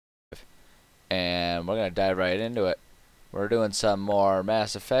and we're gonna dive right into it. We're doing some more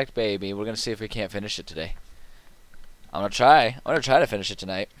Mass Effect, baby. We're gonna see if we can't finish it today. I'm gonna try to finish it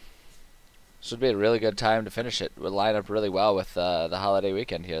tonight. This would be a really good time to finish it. It would line up really well with the holiday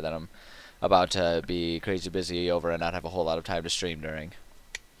weekend here that I'm about to be crazy busy over and not have a whole lot of time to stream during.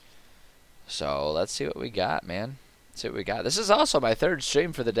 So let's see what we got, man. Let's see what we got. This is also my third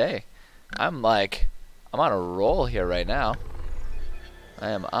stream for the day. I'm on a roll here right now. I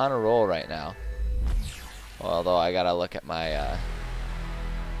am on a roll right now. Although I gotta look at my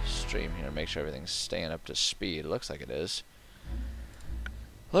stream here, make sure everything's staying up to speed. It looks like it is.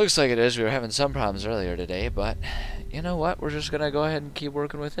 Looks like it is. We were having some problems earlier today, but you know what? We're just gonna go ahead and keep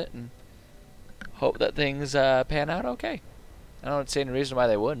working with it and hope that things pan out okay. I don't see any reason why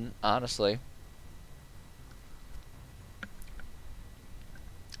they wouldn't, honestly.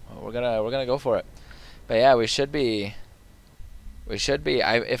 Well, we're gonna go for it. But yeah, we should be.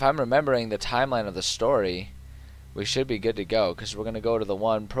 If I'm remembering the timeline of the story, we should be good to go because we're gonna go to the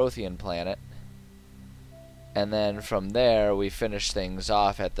one Prothean planet. And then from there, we finish things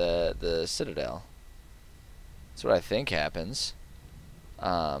off at the Citadel. That's what I think happens.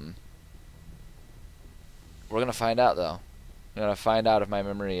 We're gonna find out though. We're gonna find out if my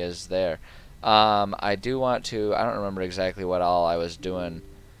memory is there. I do want to. I don't remember exactly what all I was doing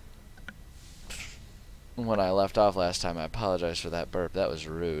when I left off last time. I apologize for that burp. That was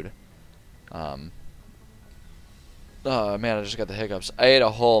rude. Oh man, I just got the hiccups. I ate a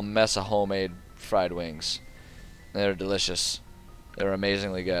whole mess of homemade fried wings. They're delicious. They're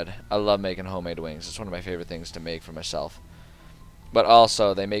amazingly good. I love making homemade wings. It's one of my favorite things to make for myself. But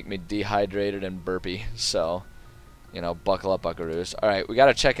also, they make me dehydrated and burpy. So, you know, buckle up, buckaroos. Alright, we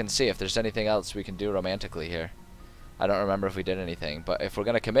gotta check and see if there's anything else we can do romantically here. I don't remember if we did anything. But if we're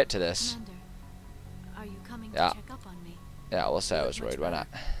gonna commit to this... Commander, are you coming Yeah. to check up on me? Yeah, we'll say I was worried. Why not?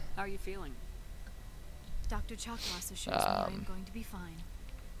 How are you feeling? Dr. Chakwas assures me I am going to be fine.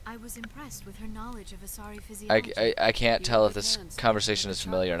 I was impressed with her knowledge of Asari physiology. I can't tell if this conversation is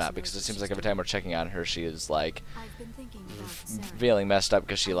familiar or not because it seems like every time we're checking on her, she is like I've been thinking about Saren. feeling messed up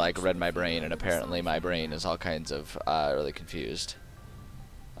because she like read my brain, and apparently my brain is all kinds of really confused.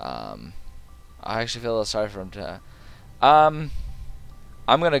 I actually feel a little sorry for him to. I'm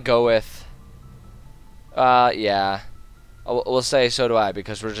gonna go with. Yeah, we'll say so do I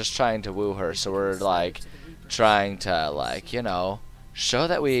because we're just trying to woo her, so we're like trying to like show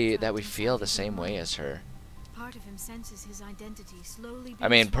that we feel the same way as her. Part of him senses his identity slowly I mean,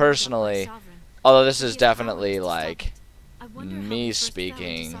 being swallowed up by personally, Sovereign. although this He is is definitely powerless to stop like it. I wonder how he me first fell into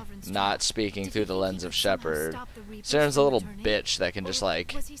speaking, Sovereign's not trap. speaking Did through he the think lens he of could somehow Shepard. stop the Reapers Saren's a from little returning? bitch that can just Or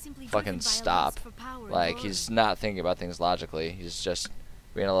like was he simply driven fucking by a stop. lust for power and Like glory? he's not thinking about things logically. He's just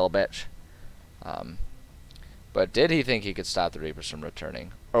being a little bitch. But did he think he could stop the Reapers from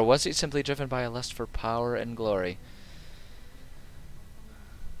returning? Or was he simply driven by a lust for power and glory?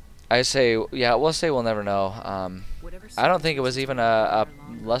 I say, yeah, we'll say we'll never know. I don't think it was even a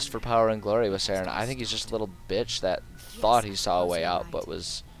lust for power and glory with Saren. I think he's just a little bitch that thought he saw a way out, but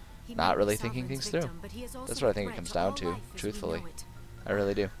was He not might be really thinking Sovereign's things through. victim, but he is also That's what I a think it threat comes to down all to, life as we truthfully. know it. I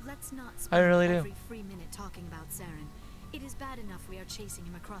really do. Let's not I spend really do. every free minute talking about Saren. It is bad enough we are chasing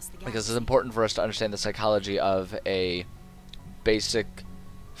him across the galaxy. Because it's important for us to understand the psychology of a basic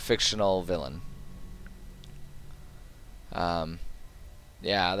fictional villain.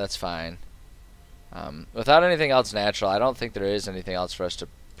 Yeah, that's fine. Without anything else natural, I don't think there is anything else for us to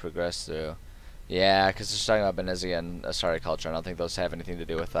progress through. Yeah, because it's talking about Benezia and Asari culture. I don't think those have anything to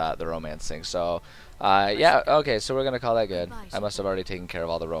do with the romance thing. So, yeah, okay, so we're going to call that good. I must have already taken care of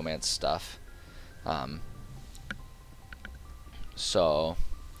all the romance stuff. So,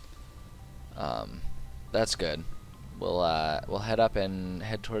 that's good. We'll head up and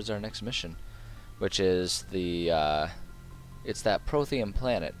head towards our next mission, which is it's that Prothean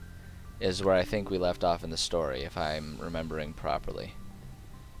planet is where I think we left off in the story, if I'm remembering properly.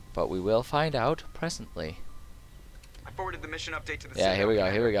 But we will find out presently. I forwarded the mission update to the Yeah, here we go,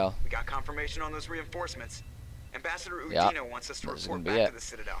 Citadel, here we Commander. go. We got confirmation on those reinforcements. Ambassador Yep. Udino wants us to This is report gonna be back it. to the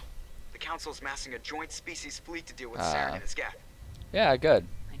Citadel. The Council's massing a joint species fleet to deal with Saren and his gap. Yeah, good.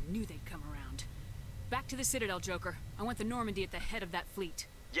 I knew they'd come around. Back to the Citadel, Joker. I want the Normandy at the head of that fleet.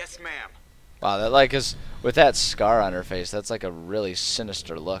 Yes, ma'am. Wow, that like is with that scar on her face, that's like a really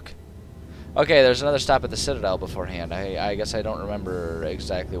sinister look. Okay, there's another stop at the Citadel beforehand. I guess I don't remember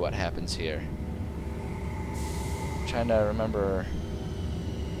exactly what happens here. I'm trying to remember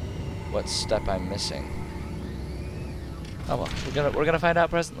what step I'm missing. Oh well, we're gonna find out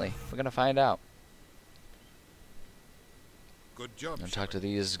presently. We're gonna find out. Good job. And talk to Shepard.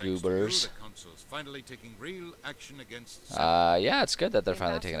 these Thanks to goobers. you, the Council's finally taking real action against. Yeah, it's good that they're The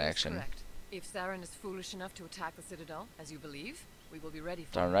finally taking ambassador is action. correct. If Saren is foolish enough to attack the Citadel, as you believe, we will be ready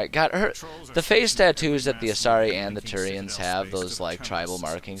for Darn it. right. Got her. The face tattoos that the Asari and the Turians have, those like tribal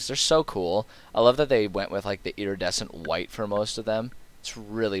markings, they're so cool. I love that they went with like the iridescent white for most of them. It's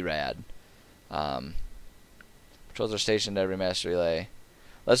really rad. Patrols are stationed at every master relay.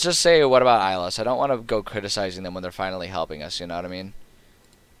 Let's just say, what about Ilos? I don't want to go criticizing them when they're finally helping us, you know what I mean?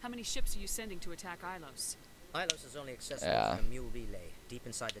 How many ships are you sending to attack Ilos? Ilos is only accessible from a mule relay deep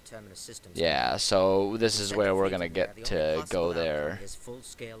inside the terminus systems. Yeah, so this is where we're gonna get to go there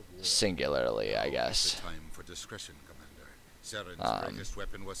singularly, I guess. Time for discretion, Commander. Saren's greatest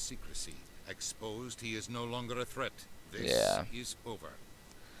weapon was secrecy. Exposed, he is no longer a threat. This is over.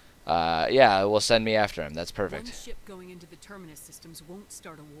 Yeah, well, send me after him. That's perfect. One ship going into the terminus systems won't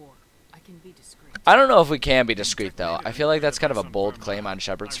start a war. I can be discreet. I don't know if we can be discreet, though. I feel like that's kind of a bold claim on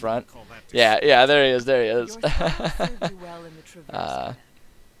Shepard's front. Yeah, there he is, there he is.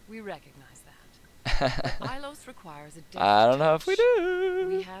 We recognize that. Ilos requires a I don't know if we do.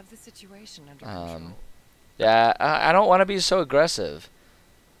 We have the situation under control. Yeah, I don't want to be so aggressive.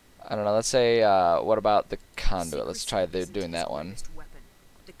 I don't know, let's say, what about the conduit? Let's try doing that one.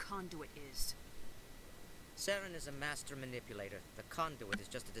 The conduit is. Saren is a master manipulator. The conduit is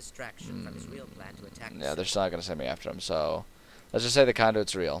just a distraction from his real plan to attack. Yeah, they're still not going to send me after him, so let's just say the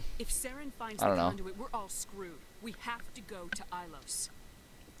conduit's real. If Saren finds the conduit, we're all screwed. We have to go to Ilos.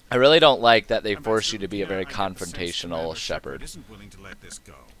 I really don't like that they force you to be a very confrontational Shepard.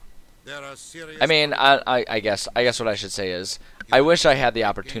 I mean, I guess what I should say is, I wish I had the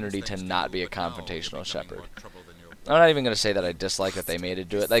opportunity to not be a confrontational Shepard. I'm not even going to say that I dislike that they made it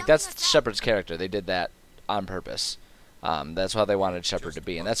do it. Like, that's Shepard's character. They did that on purpose. That's how they wanted Shepard to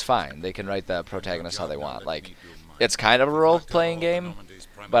be, and that's fine. They can write the protagonist how they want. Like, it's kind of a role-playing game,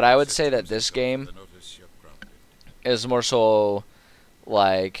 but I would say that this game is more so,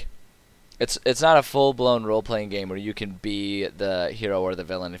 like, it's not a full-blown role-playing game where you can be the hero or the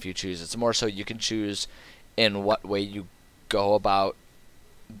villain if you choose. It's more so you can choose in what way you go about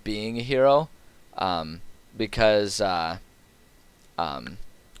being a hero, because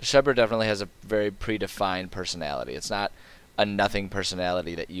Shepard definitely has a very predefined personality. It's not a nothing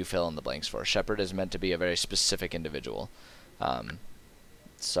personality that you fill in the blanks for. Shepard is meant to be a very specific individual.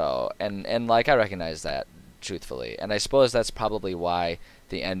 So, and like, I recognize that, truthfully. And I suppose that's probably why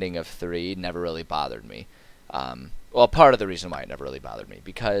the ending of 3 never really bothered me. Well, part of the reason why it never really bothered me,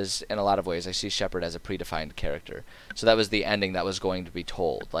 because in a lot of ways I see Shepard as a predefined character. So that was the ending that was going to be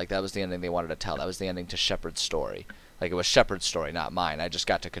told. Like, that was the ending they wanted to tell. That was the ending to Shepard's story. Like, it was Shepard's story, not mine. I just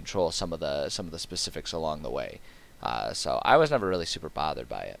got to control some of the specifics along the way. So I was never really super bothered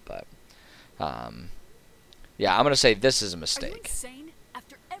by it, but yeah, I'm gonna say this is a mistake. Are you insane?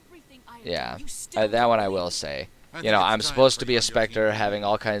 After everything I have Yeah, done, you still that one I will say. You know, I'm supposed to be a Spectre, having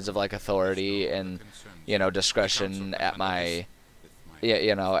all kinds of like authority and, you know, discretion at my,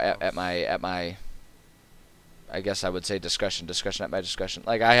 you know, at my. I guess I would say discretion at my discretion.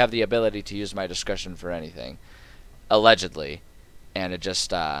 Like, I have the ability to use my discretion for anything, allegedly, and it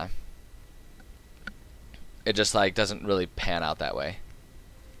just like doesn't really pan out that way.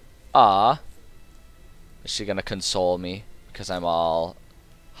 Is she gonna console me because I'm all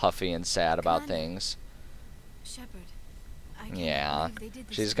huffy and sad about things? Shepard, Yeah,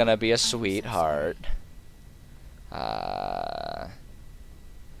 she's gonna be a sweetheart. I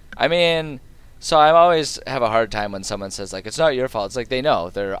mean, so I always have a hard time when someone says, like, it's not your fault. It's like, they know.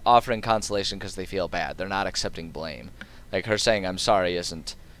 They're offering consolation because they feel bad. They're not accepting blame. Like, her saying I'm sorry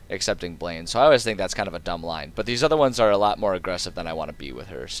isn't accepting blame. So I always think that's kind of a dumb line. But these other ones are a lot more aggressive than I want to be with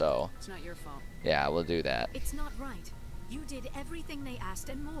her, so It's not your fault. yeah, we'll do that. It's not right. You did everything they asked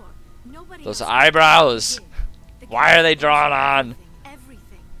and more. Nobody Those else eyebrows! did. The Why are they Council drawn did on?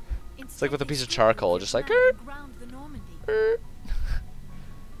 everything. It's like with a Instead, piece of they charcoal, screwed just like, around and ground the Normandy.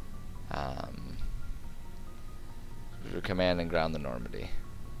 Command and ground the Normandy.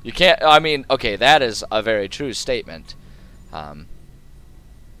 You can't, I mean, okay, that is a very true statement.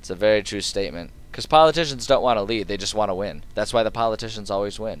 It's a very true statement. Because politicians don't want to lead, they just want to win. That's why the politicians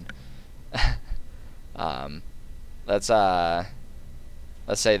always win. Let's say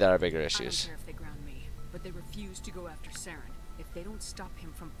there are bigger I don't issues. care if they ground me, but they refuse to go after Saren. If they don't stop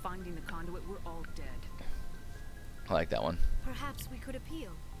him from finding the conduit, we're all dead. I like that one. Perhaps we could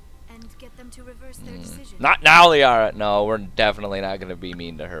appeal and get them to reverse their decision. Not now, Liara. No, we're definitely not going to be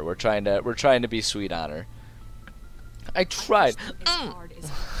mean to her. We're trying to be sweet on her. I tried. As hard as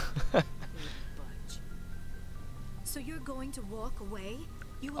budge. So you're going to walk away?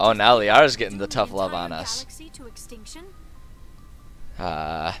 You will Oh, just now leave Liara's getting the doom tough love entire on us. Galaxy to extinction?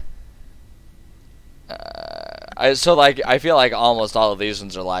 I So like I feel like almost all of these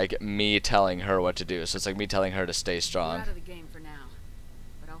ones are like me telling her what to do. So it's like me telling her to stay We're strong. out of the game for now,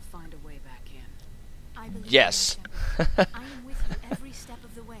 but I'll find a way back in. I believe Yes. you, Shepard. I am with you every step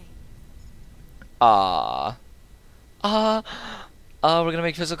of the way. Ah. Oh, we're gonna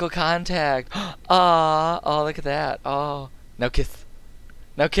make physical contact. Ah. Oh, look at that. Oh. Now kiss.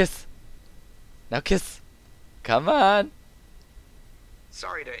 Now kiss. Now kiss. Come on.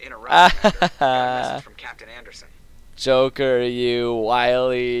 Sorry to interrupt, Commander. Got a message from Captain Anderson. Joker, you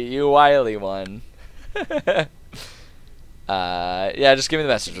wily one. Yeah, just give me the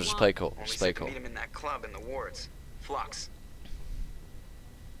message. We'll just play cool. Only Just play said to cool. meet him in that club in the wards. Flux.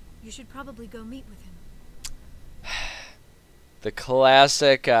 You should probably go meet with him. The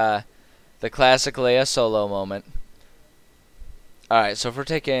classic Leia Solo moment. Alright, so if we're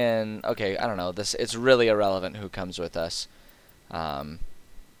taking, okay, I don't know, it's really irrelevant who comes with us. I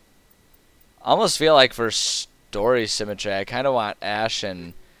almost feel like for story symmetry, I kind of want Ash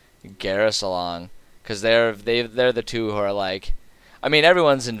and Garrus along, because they're the two who are like, I mean,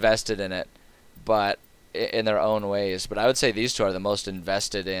 everyone's invested in it, but in their own ways. But I would say these two are the most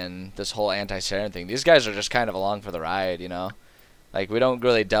invested in this whole anti-Saren thing. These guys are just kind of along for the ride, you know. Like, we don't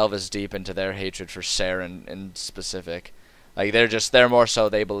really delve as deep into their hatred for Saren in specific. Like, they're more so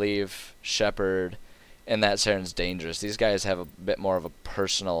they believe Shepard and that Saren's dangerous. These guys have a bit more of a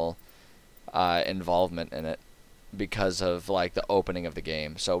personal involvement in it because of, like, the opening of the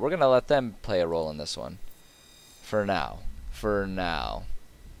game. So we're going to let them play a role in this one. For now. For now.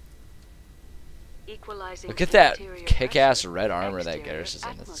 Look at that kick-ass red armor that Garrus is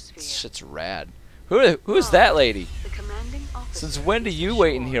in. This shit's rad. Who's that lady? Since when do you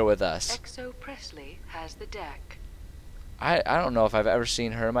wait in here with us? Exo Presley has the deck. I don't know if I've ever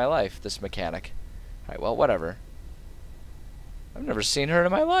seen her in my life, this mechanic. Alright, well, whatever. I've never seen her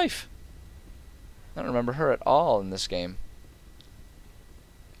in my life. I don't remember her at all in this game.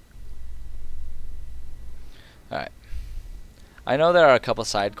 Alright. I know there are a couple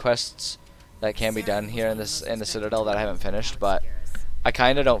side quests that can be done here in the Citadel that I haven't finished, but I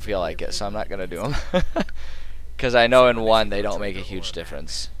kind of don't feel like it, so I'm not going to do them. Because I know in one they don't make a huge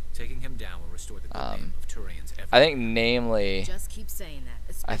difference. Taking him down will restore the good name of Turian's I think namely Just keep saying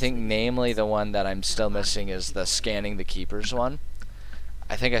that. I think namely the one that I'm still missing is the scanning the keepers one.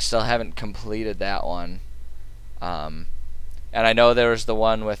 I think I still haven't completed that one. And I know there was the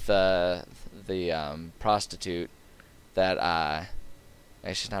one with the prostitute that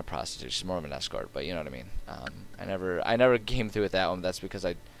she's not a prostitute, she's more of an escort, but you know what I mean. I never came through with that one. But that's because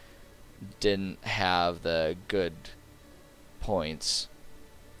I didn't have the good points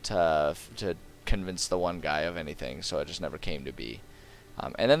to convince the one guy of anything, so it just never came to be.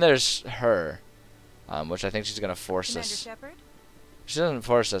 And then there's her, which I think she's gonna force us. Shepard? She doesn't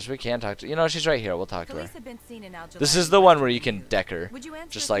force us. We can talk to. You know, she's right here. We'll talk to her. Police have been seen in This is the one where you can deck her, Would you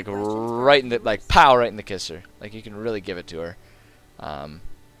answer just a like few questions for right in the viewers? like pow right in the kisser. Like you can really give it to her.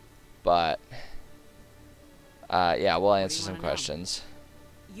 But yeah, we'll answer some questions.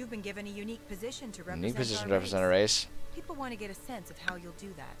 You've been given a unique position to represent Unique position our to represent a race. People want to get a sense of how you'll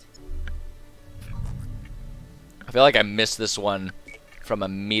do that. I feel like I missed this one from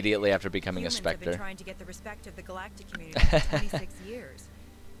immediately after becoming Humans a have been Spectre. trying to get the respect of the galactic community for 26 years.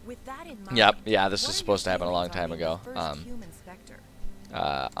 With that in mind, Yep, yeah, this what was are supposed to your happen a long feelings on time being the ago. first human Spectre?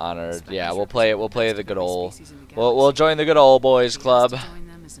 Honored. Yeah, we'll play the good old. We'll join the good old boys club.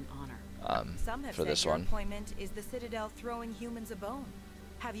 Some have For said this your one. appointment is the Citadel throwing humans a bone.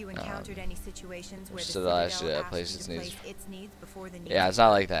 Have you encountered any situations where the Citadel Citadel actually plays asks its you to needs. place its needs before the needs Yeah, of it's not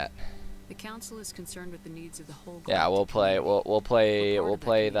like that. The council is concerned with the needs of the whole. Yeah, we'll play. We'll play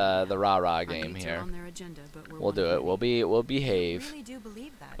the rah-rah game here. We'll do it. We'll behave. really do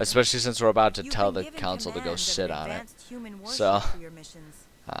believe that, Especially since we're about to You've tell been the given council to go command of sit an on it. advanced human warship So, for your missions.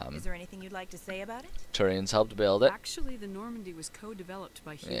 Is there anything you'd like to say about it? Turians helped build it. Actually, the Normandy was co-developed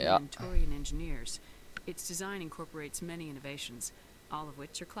by human Yeah. and Turian engineers. Its design incorporates many innovations, all of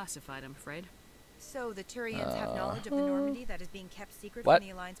which are classified, I'm afraid. So the Turians have knowledge of the Normandy that is being kept secret What? from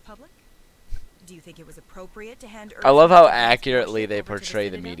the Alliance public? Do you think it was appropriate to hand I love how Earth's advanced accurately warship they over to the portray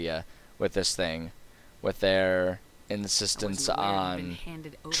the Citadel? media with this thing, with their insistence aware it had been on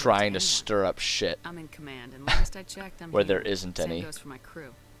handed over to trying to anyone. stir up shit. I'm in command, and last I checked, I'm Where there human. isn't Same any. goes for my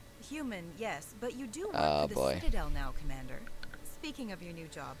crew. Human, yes, but you do work Oh, for the boy. Citadel now, Commander. Speaking of your new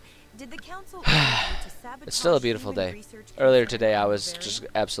job, did the council order you to sabotage It's still a beautiful human day. research Earlier cancer today I on was Bavaria? just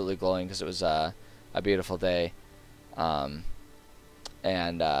absolutely glowing because it was a beautiful day, and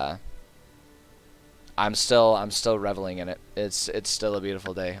I'm still reveling in it. It's still a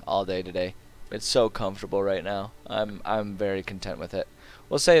beautiful day all day today. It's so comfortable right now. I'm very content with it.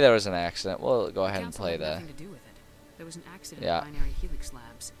 We'll say there was an accident. We'll go ahead and Council play had the. nothing to do with it. There was an accident Yeah. at Binary Helix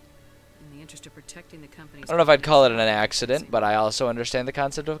Labs. In the interest of protecting the company's... I don't know if I'd call it an accident, but I also understand the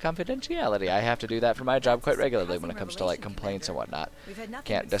concept of confidentiality. I have to do that for my job quite regularly when it comes to like complaints and whatnot.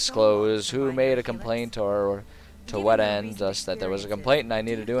 Can't disclose who made a complaint or to what end, just that there was a complaint and I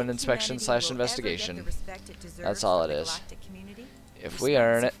need to do an inspection/investigation. That's all it is. If we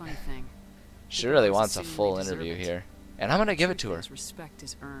earn it. She really wants a full interview here. And I'm going to give it to her. Respect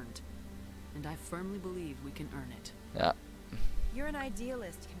is earned, and I firmly believe we can earn it. Yeah. You're an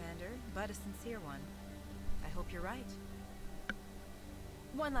idealist, Commander, but a sincere one. I hope you're right.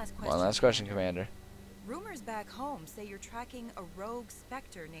 One last question. Commander. Rumors back home say you're tracking a rogue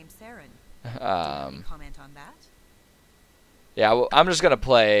Spectre named Saren. Do you have any comment on that? Yeah, well, I'm just gonna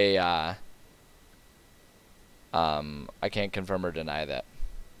play. I can't confirm or deny that.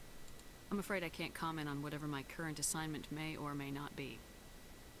 I'm afraid I can't comment on whatever my current assignment may or may not be.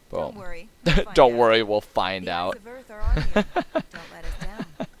 Boom. Don't worry. Don't worry, we'll find out. The eyes of Earth are on you. Don't let us down.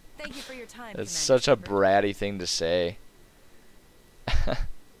 Thank you for your time. It's Commander such a Cooper. bratty thing to say.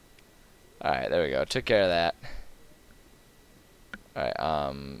 Alright, there we go. Took care of that. Alright,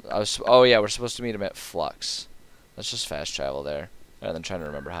 oh yeah, we're supposed to meet him at Flux. Let's just fast travel there. Rather than trying to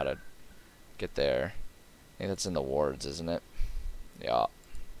remember how to get there. I think that's in the wards, isn't it? Yeah.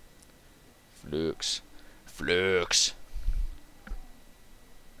 Flux. Flux.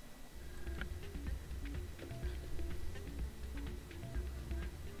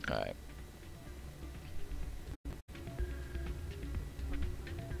 Alright.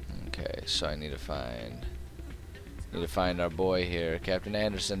 Okay, so I need to find our boy here. Captain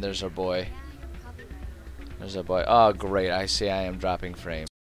Anderson, there's our boy. There's our boy. Oh great, I see I am dropping frames.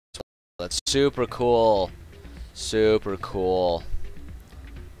 That's super cool. Super cool.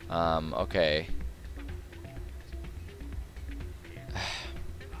 Okay.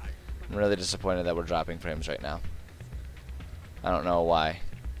 I'm really disappointed that we're dropping frames right now. I don't know why.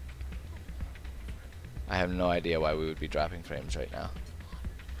 I have no idea why we would be dropping frames right now.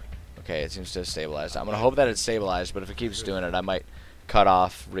 Okay, it seems to have stabilized. I'm gonna hope that it's stabilized, but if it keeps doing it, I might cut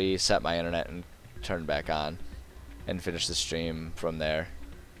off, reset my internet, and turn back on, and finish the stream from there,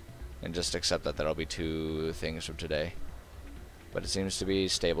 and just accept that there'll be 2 things from today. But it seems to be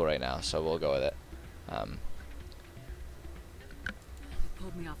stable right now, so we'll go with it. They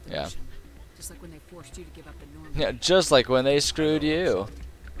pulled me off the Yeah. mission, just like when they forced you to give up the norm. Yeah, just like when they screwed you.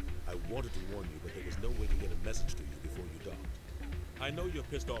 I wanted to warn you, but there was no way to get a message to you before you docked. I know you're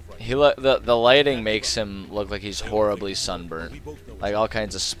pissed off right now. The lighting makes him look like he's horribly sunburnt, like all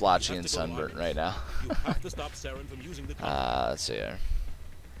kinds of splotchy and sunburnt right now. You have to stop Saren from using the Let's see here.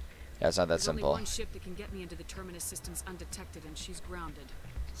 Yeah, it's not that There's only simple. one ship that can get me into the Terminus systems undetected, and she's grounded.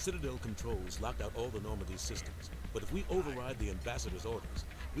 Citadel controls locked out all the Normandy systems, but if we override the ambassador's orders,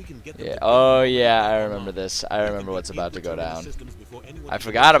 we can get them Yeah. to Oh yeah, I remember this. I remember what's about to go down. I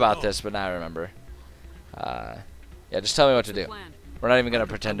forgot about this, but now I remember. Yeah, just tell me what to do. We're not even gonna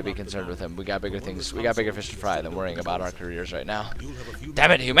pretend to be concerned with him. We got bigger things. We got bigger fish to fry than worrying about our careers right now.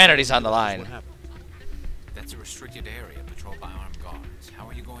 Damn it, humanity's on the line. That's a restricted area patrolled by armed guards. How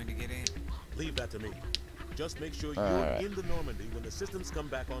are you going to get in? Leave that to me. Just make sure you're in the Normandy when the systems come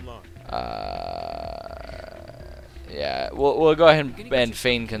back online. Yeah, we'll go ahead and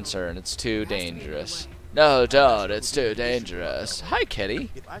feign concern. It's too dangerous. No, don't. It's too dangerous. Hi,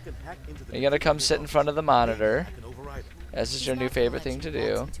 kitty. Are you gonna come sit in front of the monitor? This is your new favorite thing to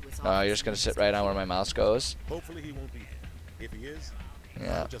do. No, you're just gonna sit right on where my mouse goes. Hopefully he won't be. If he is,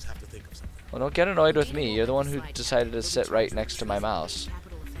 Yeah. I'll just have to think of something. Well, don't get annoyed with me. You're the one who decided to sit right next to my mouse.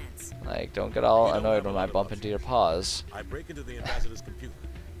 Like, don't get all annoyed when I bump into your paws. I break into the ambassador's computer.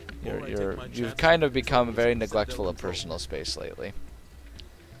 You've kind of become very neglectful of personal space lately.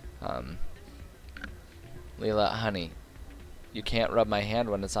 Leela, honey, you can't rub my hand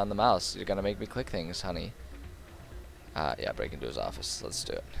when it's on the mouse. You're gonna make me click things, honey. Yeah, break into his office. Let's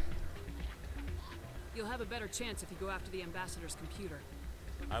do it. You'll have a better chance if you go after the ambassador's computer.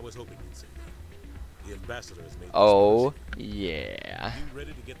 I was hoping you'd say that. The ambassador has made this Oh, mercy. yeah. You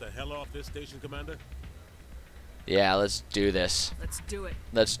ready to get the hell off this station, Commander? Yeah, let's do this. Let's do it.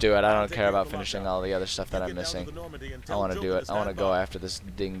 Let's do it. I don't care about finishing all the other stuff that I'm missing. I want to do it. I want to go after this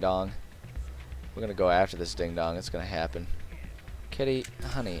ding-dong. We're going to go after this ding-dong. It's going to happen. Kitty,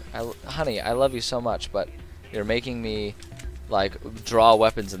 honey, I love you so much, but you're making me, like, draw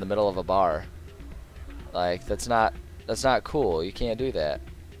weapons in the middle of a bar. Like, that's not cool. You can't do that.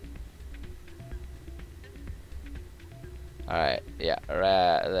 Alright, yeah,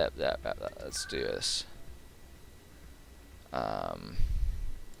 let's do this.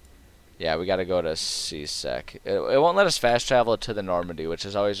 Yeah, we gotta go to CSEC. It won't let us fast travel to the Normandy, which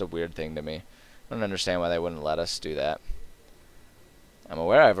is always a weird thing to me. I don't understand why they wouldn't let us do that. I'm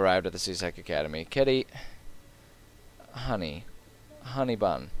aware I've arrived at the C-Sec Academy. Kitty. Honey. Honey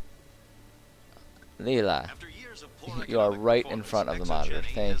bun. Leela. You are right in front of the monitor.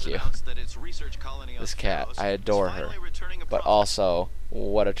 Thank you. This cat. I adore her. But also,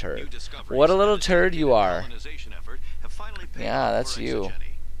 what a turd. What a little turd you are. Yeah, that's you.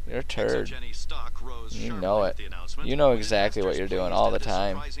 You're a turd. You know it. You know exactly what you're doing all the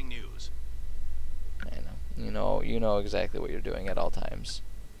time. I know. You know exactly what you're doing at all times.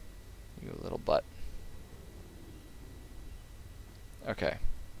 You little butt. Okay.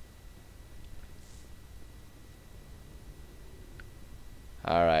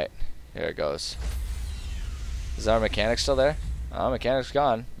 Alright. Here it goes. Is our mechanic still there? Oh, mechanic's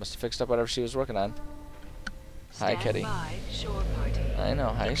gone. Must have fixed up whatever she was working on. Hi, Kitty. I know.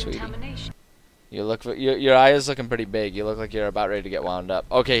 Hi, sweetie. You look. Your eye is looking pretty big. You look like you're about ready to get wound up.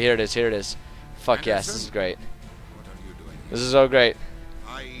 Okay, here it is. Here it is. Fuck yes, this is great. This is so great.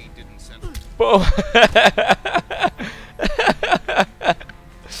 I didn't send Boom.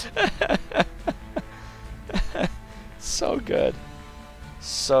 So good.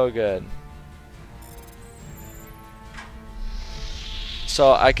 So good.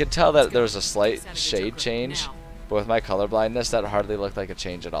 So I could tell that there was a slight shade change, but with my color blindness, that hardly looked like a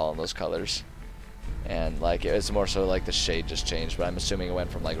change at all in those colors. And like it was more so like the shade just changed, but I'm assuming it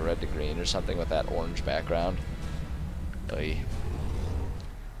went from like red to green or something with that orange background. Oy.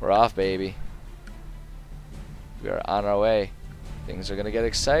 We're off, baby. We are on our way. Things are gonna get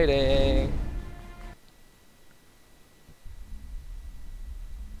exciting.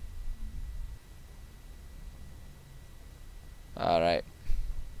 Alright.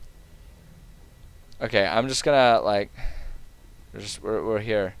 Okay, I'm just gonna like we're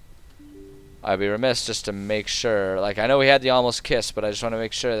here. I'd be remiss just to make sure, like I know we had the almost kiss, but I just want to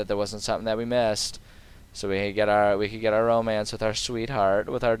make sure that there wasn't something that we missed. So we could get our romance with our sweetheart,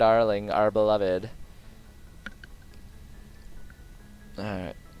 with our darling, our beloved.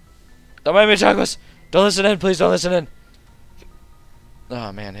 Alright. Don't mind me, Chocolates! Don't listen in, please don't listen in!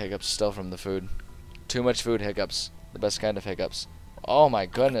 Oh man, hiccups still from the food. Too much food hiccups. The best kind of hiccups. Oh my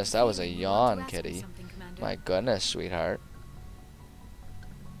goodness, that was a yawn, Kitty. My goodness, sweetheart.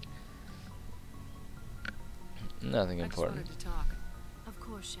 Nothing important. Of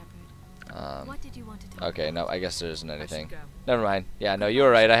course, Shepard. What did you want to talk okay, about? no, I guess there isn't anything. Never mind. Yeah, no, you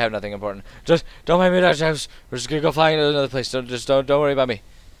were right. I have nothing important. Just don't mind me, Dr. House. We're just gonna go flying to another place. Don't worry about me.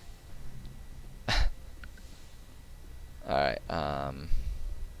 All right.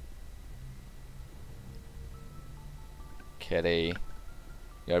 Kitty,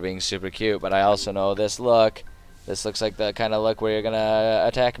 you're being super cute, but I also know this look. This looks like the kind of look where you're gonna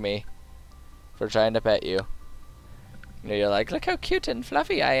attack me for trying to pet you. You know, you're like, look how cute and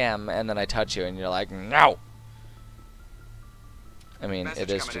fluffy I am, and then I touch you, and you're like, no. I mean, it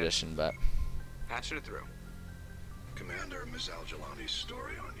is tradition, but. Patch it through. Commander, Miss Al-Jalani's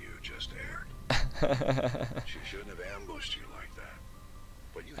story on you just aired. She shouldn't have ambushed you like that.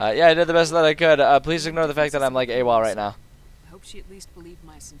 But you yeah, I did the best that I could. Please ignore the fact that I'm like AWOL right now. I hope she at least believed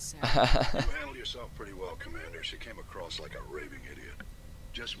my sincerity. You handled yourself pretty well, Commander. She came across like a raving idiot.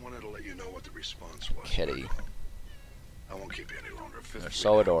 Just wanted to let you know what the response was. Kitty. I won't keep you any longer. They're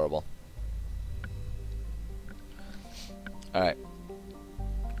so adorable. Alright.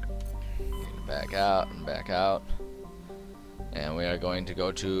 Back out and back out. And we are going to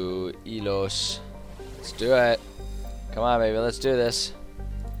go to Ilos. Let's do it. Come on, baby. Let's do this.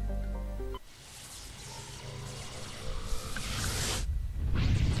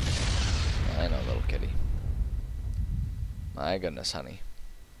 I know, little kitty. My goodness, honey.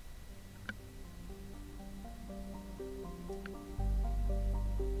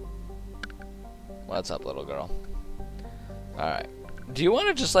 What's up, little girl? Alright. Do you want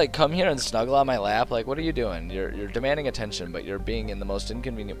to just, like, come here and snuggle on my lap? Like, what are you doing? You're demanding attention, but you're being in the most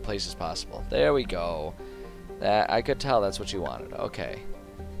inconvenient places possible. There we go. That I could tell that's what you wanted. Okay.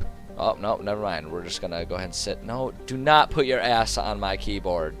 Oh, no, never mind. We're just gonna go ahead and sit. No, do not put your ass on my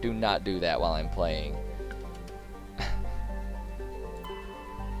keyboard. Do not do that while I'm playing.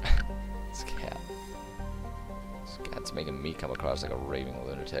 This cat. This cat's making me come across like a raving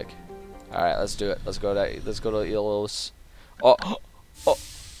lunatic. Alright, let's do it. Let's go to Ilos. Oh, oh,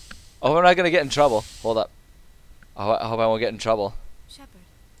 oh, I'm not gonna get in trouble. Hold up. I hope I won't get in trouble. Shepard.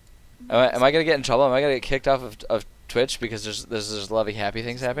 Am I gonna get in trouble? Am I gonna get kicked off of Twitch because there's lovey happy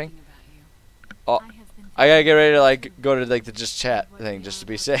things happening? Oh, I gotta get ready to like go to like the just chat thing just to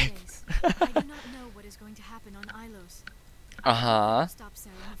be safe. I do not know what is going to happen on Ilos. Uh-huh.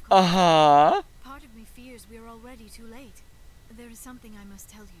 Part of me fears we are already too late. There is something I must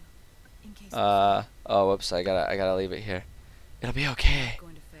tell you. In case Oh, whoops! I gotta leave it here. It'll be okay.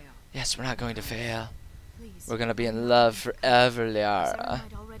 Yes, we're not going to fail. Please. We're gonna be in love forever, Saren Liara.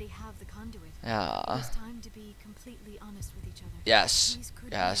 might already have the conduit. Yeah. It was time to be completely honest with each other. Yes. These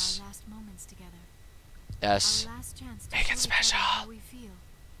could Yes. be our last moments together. Yes. Our last chance to Make show it each other special. how we feel.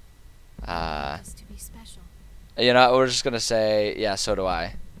 I want us to be special. You know, we're just gonna say, yeah, so do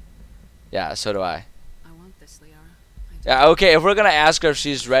I. Yeah, so do I. I want this, Liara. Yeah, okay, if we're gonna ask her if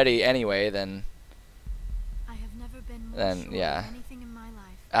she's ready anyway, then I have never been more sure yeah. of anything in my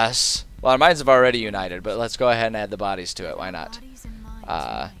life. us. Well, our minds have already united, but let's go ahead and add the bodies to it. Why not? Bodies and minds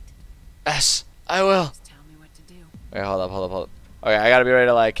unite. Yes, I will. Just tell me what to do. Wait, hold up. Okay, I gotta be ready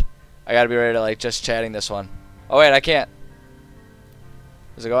to like just chatting this one. Oh wait, I can't.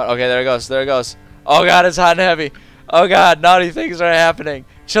 Is it going? Okay, there it goes. Oh god, it's hot and heavy. Oh god, naughty things are happening.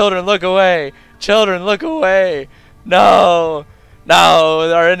 Children, look away. Children, look away. No,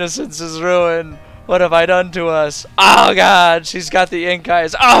 our innocence is ruined. What have I done to us? Oh god, she's got the ink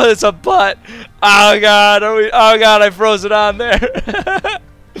eyes. Oh, it's a butt. Oh god, oh god, I froze it on there.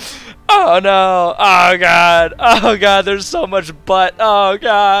 Oh no. Oh god, there's so much butt. Oh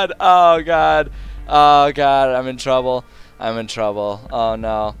god. I'm in trouble. Oh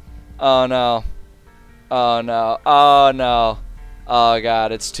no. Oh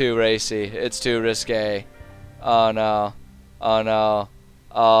god, it's too racy. It's too risque. Oh no.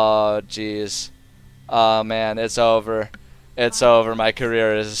 Oh jeez. Oh man, it's over. My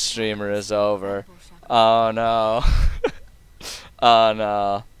career as a streamer is over. Oh no. Oh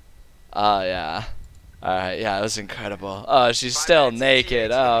no. Oh yeah. Alright, yeah, it was incredible. Oh, she's still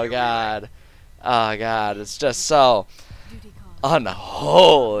naked. Oh god. It's just so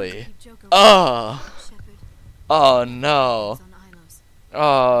unholy. Oh. Oh no.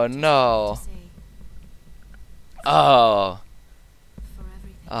 Oh no. Oh.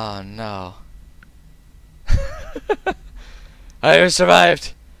 Oh no. Alright,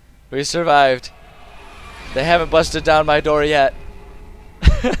 we survived. They haven't busted down my door yet.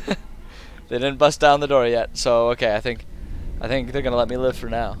 They didn't bust down the door yet, so okay, I think they're gonna let me live for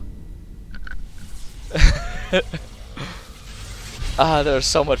now. There was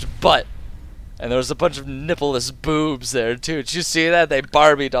so much butt, and there was a bunch of nippleless boobs there too. Did you see that? They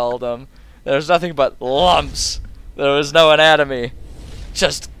Barbie dolled them. There was nothing but lumps. There was no anatomy,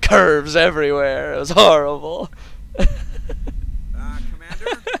 just curves everywhere. It was horrible. Commander,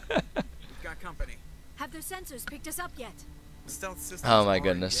 we've got company. Have their sensors picked us up yet? Stealth systems Oh my are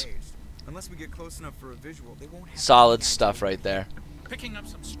goodness. engaged. Unless we get close enough for a visual, they won't have Solid stuff right there. Picking up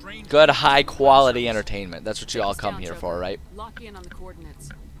some strange Good high quality entertainment. That's what you all come here for, right? Lock in on the coordinates.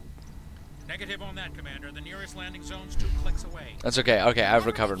 Negative on that, Commander. The nearest landing zone's 2 clicks away. That's okay. Okay, I've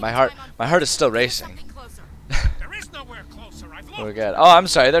recovered. My heart is still racing. There is nowhere closer. I've looked. We're good. Oh, I'm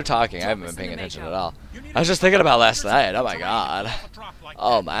sorry. They're talking. I haven't been paying attention at all. I was just thinking about last night. Oh my god.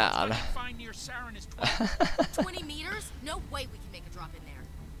 Oh man. 20 meters? No way we can make a drop in there.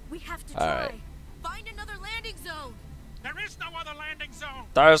 We have to All try. right. Find another landing zone. There is no other landing zone.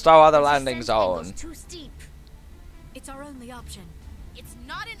 There's no other landing zone. It's too steep. It's our only option. It's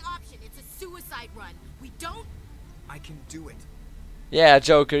not an option. It's a suicide run. We don't. I can do it. Yeah,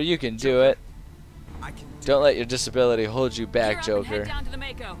 Joker, you can do it. I can do Don't let your disability hold you back, Gear up and Joker. head down to the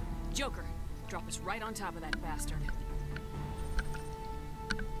Mako. Joker, drop us right on top of that bastard.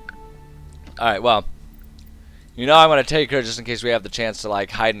 Alright, well. You know I'm gonna take her just in case we have the chance to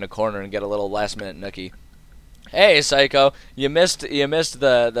like hide in a corner and get a little last minute nookie. Hey Psycho, you missed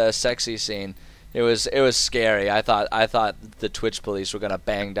the sexy scene. It was scary. I thought the Twitch police were gonna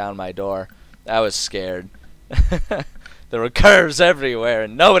bang down my door. I was scared. There were curves everywhere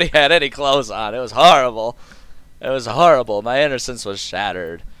and nobody had any clothes on. It was horrible. It was horrible. My innocence was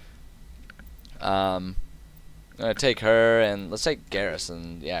shattered. I'm gonna take her and let's take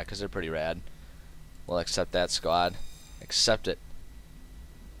Garrison, yeah, because they're pretty rad. We'll accept that squad. Accept it.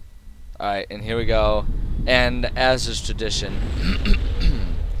 Alright, and here we go. And as is tradition,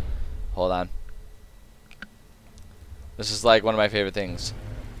 hold on. This is like one of my favorite things.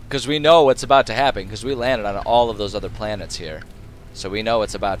 Because we know what's about to happen, because we landed on all of those other planets here. So we know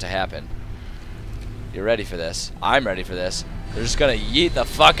what's about to happen. You're ready for this. I'm ready for this. They're just gonna yeet the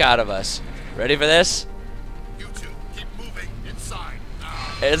fuck out of us. Ready for this? You two, keep moving inside.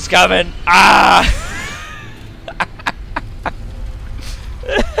 Now. It's coming. Ah!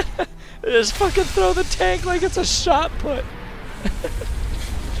 They just fucking throw the tank like it's a shot put.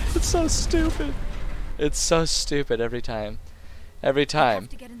 It's so stupid. It's so stupid every time. Every time.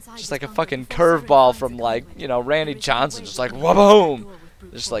 Just like a fucking curveball from like, you know, Randy Johnson. Just like, wha-boom!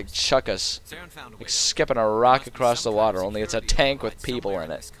 Just like chuck us. Like skipping a rock across the water, only it's a tank with people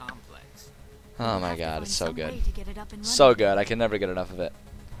in it. Oh my god, it's so good. So good. I can never get enough of it.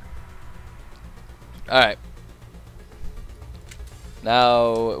 Alright.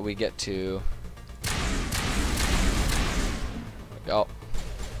 Now we get to... Go.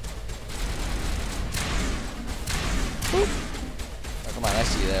 Boop. Oh, come on, I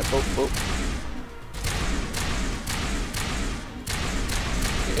see you there. Boop, boop.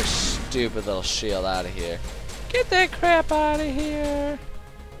 Get your stupid little shield out of here. Get that crap out of here.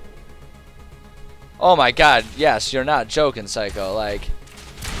 Oh my god, yes, you're not joking, Psycho. Like,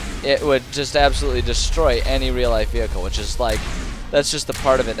 it would just absolutely destroy any real-life vehicle, which is like, that's just the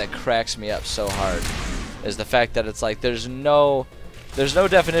part of it that cracks me up so hard, is the fact that it's like, there's no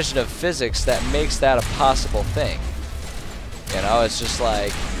definition of physics that makes that a possible thing. You know, it's just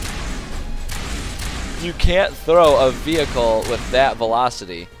like, you can't throw a vehicle with that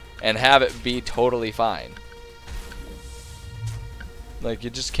velocity and have it be totally fine. Like, you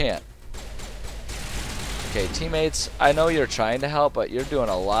just can't. Okay, teammates, I know you're trying to help, but you're doing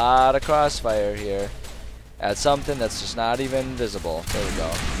a lot of crossfire here at something that's just not even visible. There we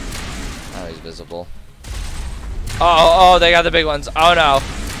go. Now he's visible. Oh, they got the big ones. Oh, no.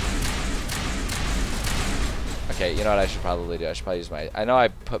 Okay, you know what I should probably do? I should probably use my... I know I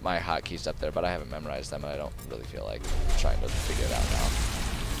put my hotkeys up there, but I haven't memorized them, and I don't really feel like trying to figure it out now.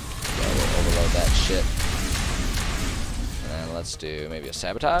 So we'll overload that shit. And then let's do maybe a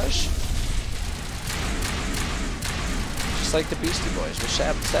sabotage. Just like the Beastie Boys with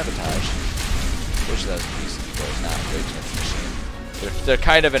sabotage. Wish that was the Beastie Boys, not Rage Against the Machine. They're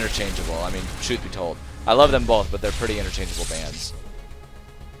kind of interchangeable. I mean, truth be told, I love them both, but they're pretty interchangeable bands.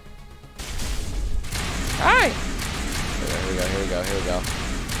 Hi. Here we go. Here we go. Here we go.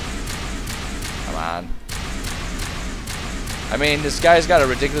 Come on. I mean, this guy's got a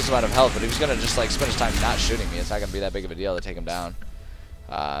ridiculous amount of health, but if he's gonna just like spend his time not shooting me, it's not gonna be that big of a deal to take him down.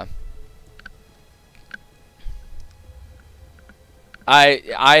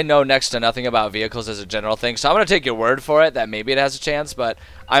 I know next to nothing about vehicles as a general thing, so I'm gonna take your word for it that maybe it has a chance, but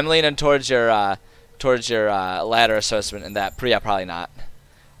I'm leaning towards your ladder assessment in that yeah, probably not.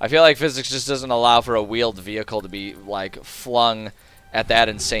 I feel like physics just doesn't allow for a wheeled vehicle to be like flung at that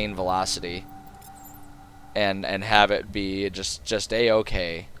insane velocity and have it be just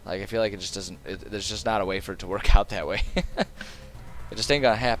a-okay. Like, I feel like it just doesn't, there's just not a way for it to work out that way. It just ain't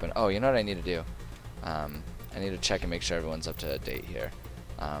gonna happen. Oh, you know what I need to do? I need to check and make sure everyone's up to date here.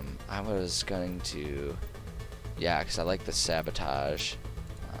 I was going to, yeah, because I like the sabotage.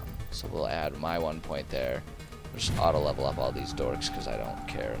 So we'll add my 1 point there. We'll just auto level up all these dorks because I don't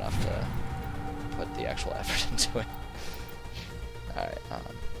care enough to put the actual effort into it. Alright,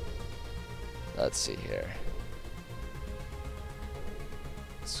 let's see here.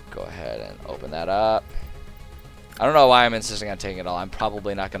 Let's go ahead and open that up. I don't know why I'm insisting on taking it all. I'm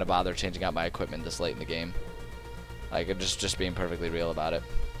probably not going to bother changing out my equipment this late in the game. Like, I'm just being perfectly real about it.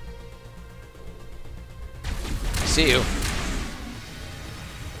 I see you.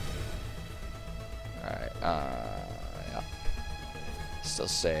 Alright, yeah. Still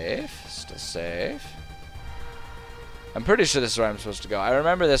safe. Still safe. I'm pretty sure this is where I'm supposed to go. I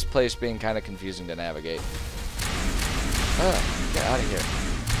remember this place being kind of confusing to navigate. Oh, get out of here.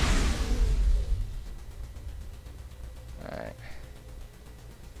 Alright.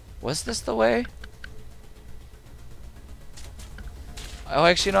 Was this the way? Oh,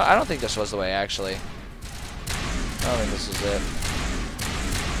 actually, no, I don't think this was the way, actually. I don't think this is it.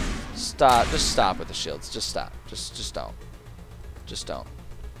 Stop. Just stop with the shields. Just stop. Just don't. Just don't.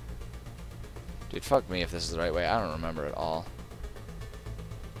 Dude, fuck me if this is the right way. I don't remember at all.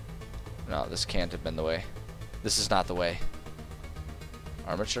 No, this can't have been the way. This is not the way.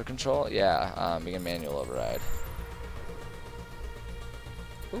 Armature control? Yeah, begin manual override.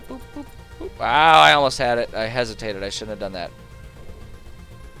 Boop, boop, boop, boop. Wow, I almost had it. I hesitated. I shouldn't have done that.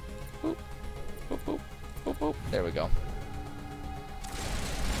 Boop, boop, boop, boop, boop. There we go.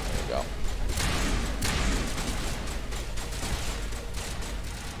 There we go.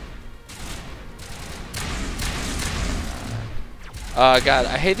 God,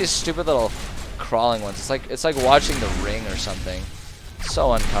 I hate these stupid little crawling ones. It's like watching The Ring or something.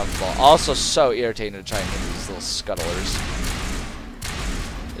 So uncomfortable. Also so irritating to try and hit these little scuttlers.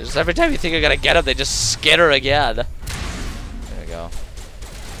 Just every time you think you're gonna get them, they just skitter again. There we go.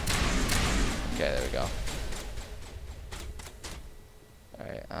 Okay, there we go.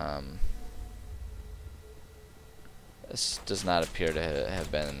 Alright, this does not appear to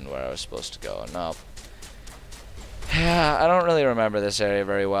have been where I was supposed to go. Nope. Yeah, I don't really remember this area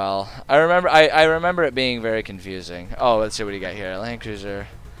very well. I remember it being very confusing. Oh, let's see what you got here. Land cruiser,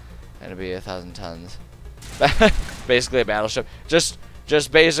 gonna be 1,000 tons. Basically a battleship. Just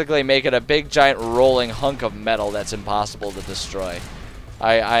just basically make it a big giant rolling hunk of metal that's impossible to destroy.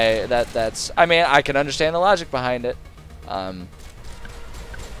 I mean, I can understand the logic behind it. I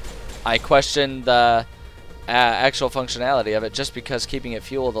question the actual functionality of it, just because keeping it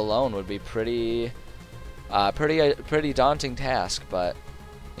fueled alone would be pretty daunting task. But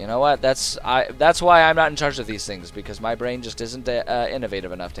you know what? That's why I'm not in charge of these things, because my brain just isn't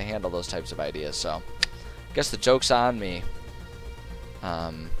innovative enough to handle those types of ideas. So, I guess the joke's on me.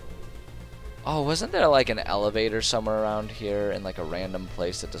 Oh, wasn't there like an elevator somewhere around here in like a random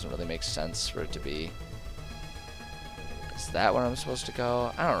place that doesn't really make sense for it to be? Is that where I'm supposed to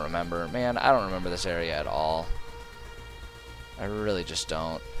go? I don't remember. Man, I don't remember this area at all. I really just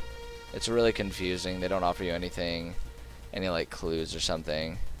don't. It's really confusing. They don't offer you anything, any like clues or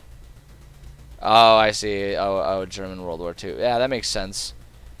something. Oh, I see. Oh, German World War II. Yeah, that makes sense.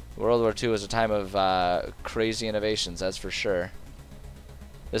 World War II was a time of crazy innovations, that's for sure.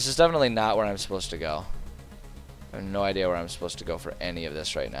 This is definitely not where I'm supposed to go. I have no idea where I'm supposed to go for any of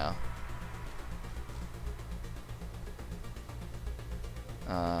this right now.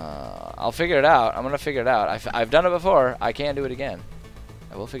 I'll figure it out. I'm gonna figure it out. I've done it before. I can do it again.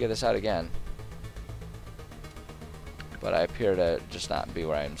 I will figure this out again. But I appear to just not be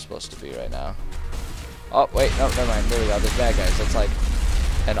where I'm supposed to be right now. Oh, wait. No, never mind. There we go. There's bad guys. That's like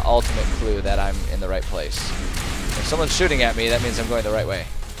an ultimate clue that I'm in the right place. If someone's shooting at me, that means I'm going the right way.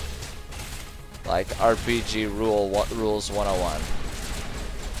 Like RPG rules 101.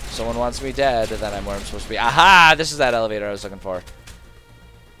 If someone wants me dead, then I'm where I'm supposed to be. Aha! This is that elevator I was looking for.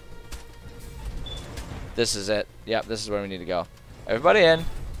 This is it. Yep, this is where we need to go. Everybody in.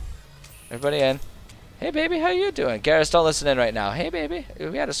 Everybody in. Hey, baby, how you doing? Garrus, don't listen in right now. Hey, baby,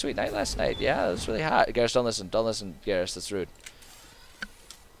 we had a sweet night last night. Yeah, it was really hot. Garrus, don't listen. Don't listen, Garrus. That's rude.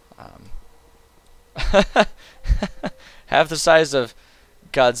 Half the size of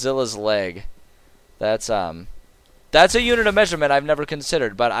Godzilla's leg. That's a unit of measurement I've never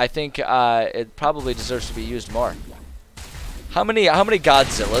considered, but I think it probably deserves to be used more. How many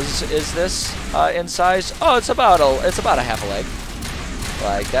Godzillas is this in size? Oh, it's about a half a leg.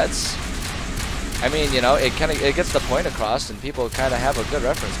 Like, that's, I mean, you know, it gets the point across, and people kind of have a good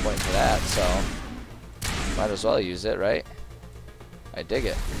reference point for that, so might as well use it, right? I dig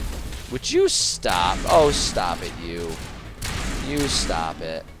it. Would you stop? Oh, stop it, you. You stop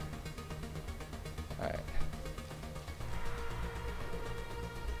it. Alright.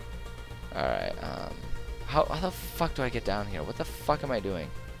 Alright, how the fuck do I get down here? What the fuck am I doing?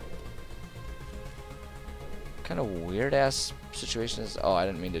 What kind of weird ass situation is? Oh, I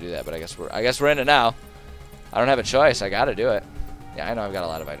didn't mean to do that, but I guess we're in it now. I don't have a choice. I gotta do it. Yeah, I know I've got a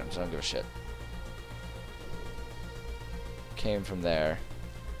lot of items. I don't give a shit. Came from there.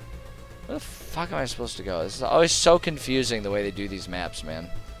 Where the fuck am I supposed to go? This is always so confusing the way they do these maps, man.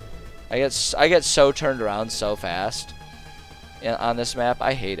 I get so turned around so fast on this map.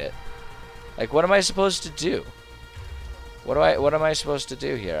 I hate it. Like, what am I supposed to do? What am I supposed to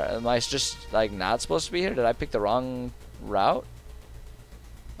do here? Am I just like not supposed to be here? Did I pick the wrong route?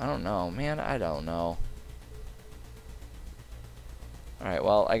 I don't know, man. I don't know. Alright,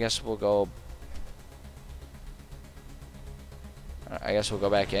 well, I guess we'll go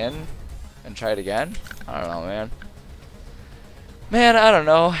back in and try it again. I don't know, man. Man, I don't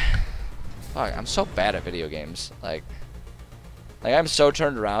know. Fuck, I'm so bad at video games. Like I'm so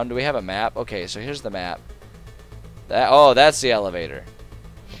turned around. Do we have a map? Okay, so here's the map. Oh, that's the elevator.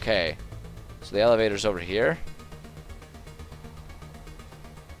 Okay. So the elevator's over here.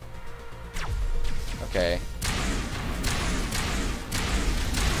 Okay.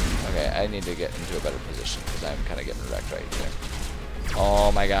 Okay, I need to get into a better position because I'm kind of getting wrecked right here.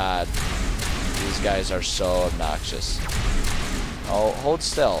 Oh my god. These guys are so obnoxious. Oh, hold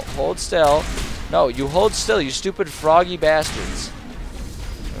still. Hold still. No, you hold still, you stupid froggy bastards.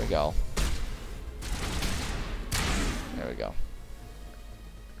 There we go. There we go.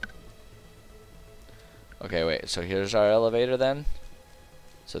 Okay, wait. So here's our elevator then.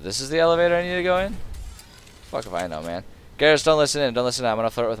 So this is the elevator I need to go in? Fuck if I know, man. Garrus, don't listen in. Don't listen in. I'm gonna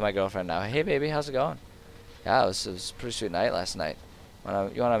flirt with my girlfriend now. Hey, baby, how's it going? Yeah, it was a pretty sweet night last night.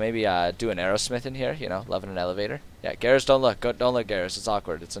 You wanna maybe do an Aerosmith in here? You know, loving an elevator. Yeah, Garrus, don't look. Don't look, Garrus. It's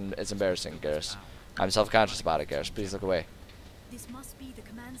awkward. It's embarrassing, Garrus. I'm self-conscious about it, Garrus. Please look away. This must be the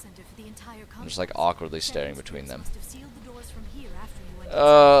command center for the entire complex. I'm just like awkwardly staring between them. Must have sealed the doors from here after you went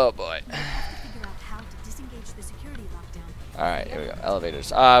Oh boy. inside. We'll have to figure out how to disengage the security lockdown. All right, here we go.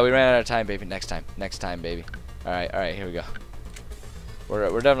 Elevators. We ran out of time, baby. Next time. Next time, baby. All right. Here we go.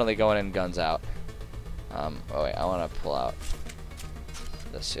 We're definitely going in guns out. Oh wait, I want to pull out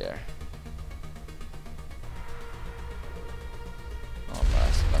this here. Oh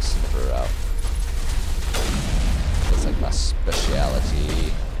sniper route. That's like my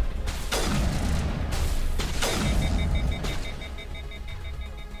speciality.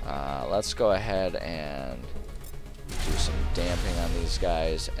 Let's go ahead and do some damping on these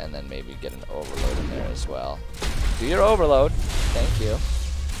guys, and then maybe get an overload in there as well. Do your overload. Thank you.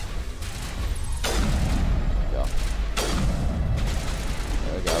 There we go.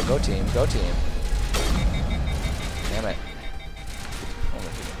 There we go. Go team. Go team. Damn it.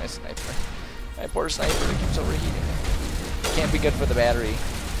 Overheating my sniper. My poor sniper. It keeps overheating. Can't be good for the battery.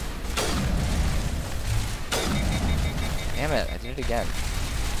 Damn it. I did it again.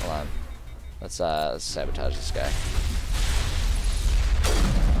 Hold on. Let's sabotage this guy.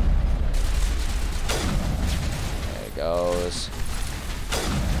 There he goes.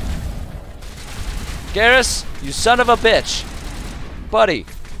 Garrus, you son of a bitch. Buddy.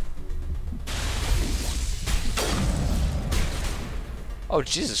 Oh,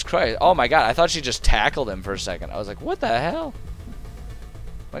 Jesus Christ. Oh my god, I thought she just tackled him for a second. I was like, what the hell?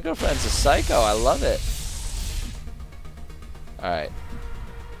 My girlfriend's a psycho. I love it. Alright.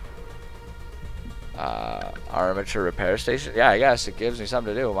 Armature repair station? Yeah, I guess it gives me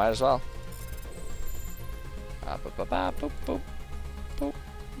something to do. Might as well. Boop, boop, boop, boop,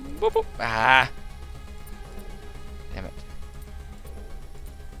 boop. Ah! Damn it.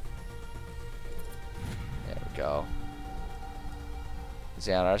 There we go. Is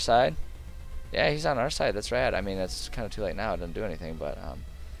he on our side? Yeah, he's on our side. That's rad. I mean, it's kind of too late now. It doesn't do anything, but,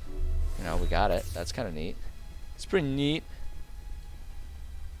 you know, we got it. That's kind of neat. It's pretty neat.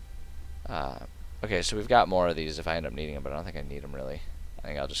 Okay, so we've got more of these if I end up needing them, but I don't think I need them really. I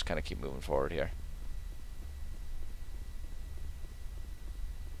think I'll just kind of keep moving forward here.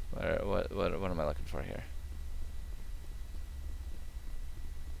 What am I looking for here?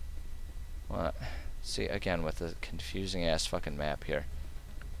 What? See, again, with the confusing ass fucking map here.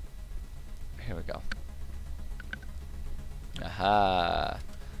 Here we go. Aha!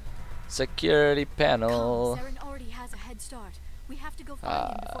 Security panel. Saren already has a head start. We have to go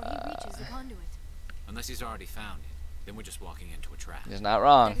find him before he reaches the conduit. Unless he's already found it, then we're just walking into a trap. He's not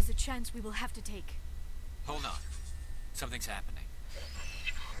wrong. That is a chance we will have to take. Hold on. Something's happening.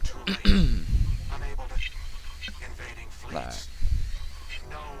 Too late. Unable to. Invading fleets. Right.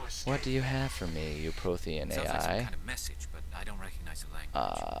 No escape. What do you have for me, you Prothean Sounds like some AI? kind of message, but I don't recognize the language.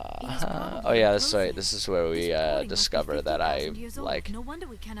 Oh yeah, that's right. This is where we discover that I like. No wonder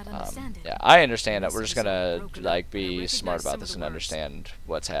we cannot understand it. Yeah, I understand that. We're just gonna like be smart about this and understand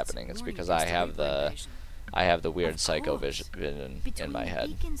what's happening. It's because I have the weird psycho vision in my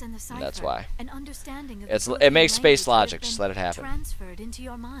head. And that's why. It makes space logic. Just let it happen. Transferred into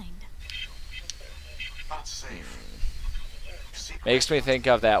your mind. Not safe. Makes me think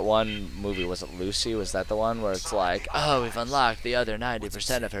of that one movie. Was it Lucy? Was that the one where it's like, oh, we've unlocked the other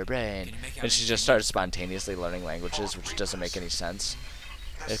 90% of her brain, and she just starts spontaneously learning languages, which doesn't make any sense,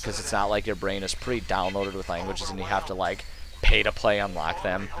 because it's not like your brain is pre-downloaded with languages and you have to like pay to play unlock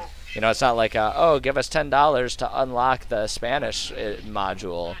them. You know, it's not like oh, give us $10 to unlock the Spanish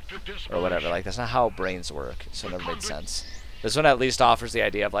module or whatever. Like, that's not how brains work. So it never made sense. This one at least offers the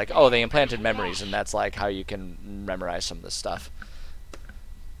idea of like, oh, they implanted memories, and that's like how you can memorize some of this stuff.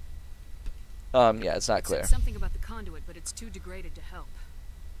 Yeah, it's not clear. Said something about the conduit, but it's too degraded to help.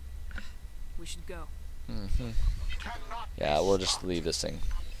 We should go. Yeah, we'll just leave this thing.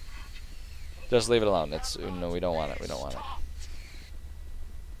 Just leave it alone. It's no, we don't want it. We don't want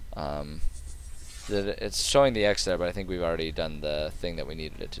it. It's showing the X there, but I think we've already done the thing that we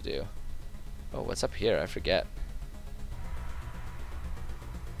needed it to do. Oh, what's up here? I forget.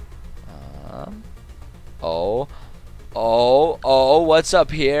 Oh, what's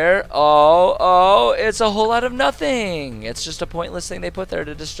up here? Oh, it's a whole lot of nothing. It's just a pointless thing they put there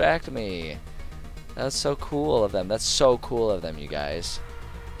to distract me. That's so cool of them. That's so cool of them, you guys.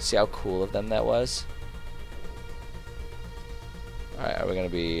 See how cool of them that was? Alright, are we going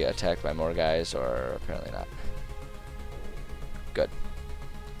to be attacked by more guys, or apparently not? Good.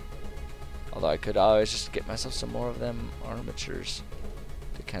 Although I could always just get myself some more of them armatures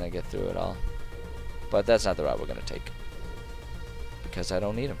to kind of get through it all. But that's not the route we're going to take. Because I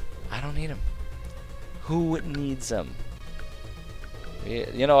don't need them. I don't need them. Who needs them?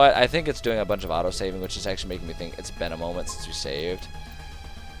 You know what? I think it's doing a bunch of auto-saving, which is actually making me think it's been a moment since we saved.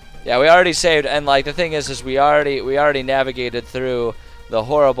 Yeah, we already saved, and like the thing is we already navigated through the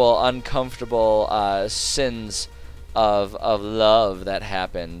horrible, uncomfortable sins of love that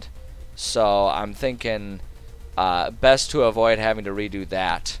happened. So I'm thinking best to avoid having to redo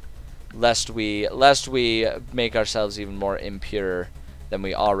that, lest we make ourselves even more impure than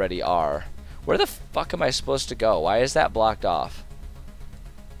we already are. Where the fuck am I supposed to go? Why is that blocked off?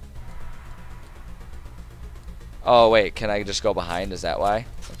 Oh wait, can I just go behind? Is that why?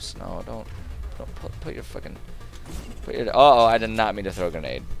 Oops, no, don't put your fucking. Oh, I did not mean to throw a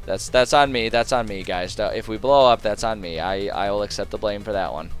grenade. That's on me. That's on me, guys. If we blow up, that's on me. I will accept the blame for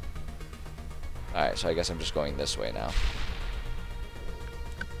that one. All right, so I guess I'm just going this way now.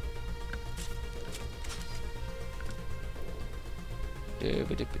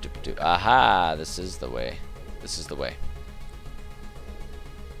 Aha! This is the way. This is the way.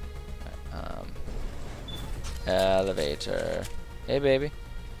 Elevator. Hey, baby.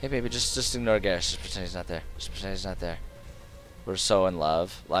 Hey, baby. Just ignore Garrus. Just pretend he's not there. Just pretend he's not there. We're so in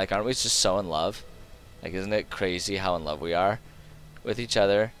love. Like, aren't we just so in love? Like, isn't it crazy how in love we are with each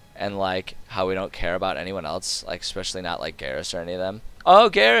other? And, like, how we don't care about anyone else. Like, especially not, like, Garrus or any of them. Oh,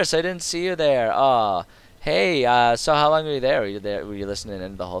 Garrus, I didn't see you there. Oh, hey, so how long were you there? Were you listening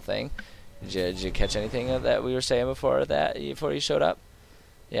in the whole thing? Did you catch anything that we were saying before you showed up?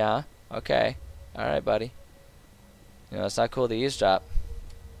 Yeah? Okay. Alright, buddy. You know, it's not cool to eavesdrop.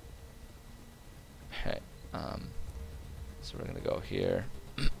 Alright, so we're gonna go here.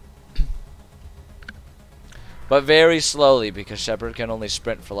 But very slowly, because Shepard can only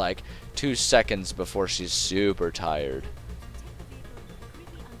sprint for like 2 seconds before she's super tired.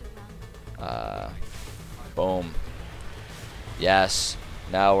 Boom. Yes.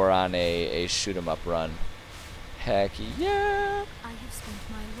 Now we're on a shoot 'em up run. Heck yeah!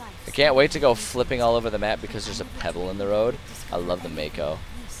 I can't wait to go flipping all over the map because there's a pebble in the road. I love the Mako.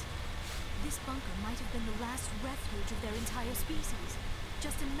 This bunker might have been the last refuge of their entire species.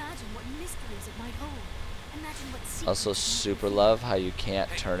 Just imagine what mysteries it might hold. Imagine what secrets. Also super love how you can't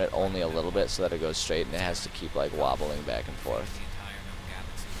turn it only a little bit so that it goes straight and it has to keep like wobbling back and forth.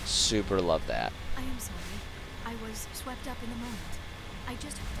 Super love that. I am sorry. I was swept up in the moment. I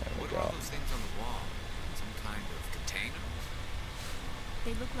just. What are all those things on the wall? Some kind of container?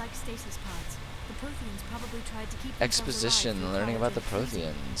 They look like stasis pods. The Protheans probably tried to keep exposition, learning about the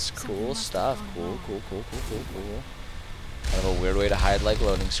Protheans. Cool stuff. Cool. Kind of a weird way to hide like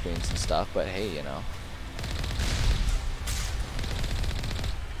loading screens and stuff, but hey, you know.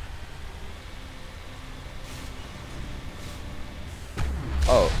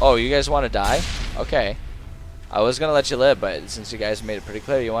 Oh, you guys want to die? Okay. I was gonna let you live, but since you guys made it pretty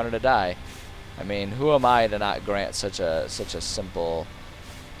clear you wanted to die, I mean, who am I to not grant such a simple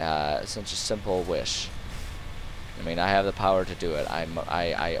wish? I mean, I have the power to do it.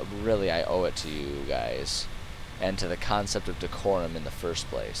 I really owe it to you guys, and to the concept of decorum in the first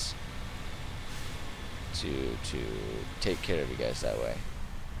place, to take care of you guys that way.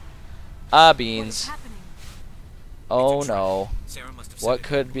 Beans. Oh no. What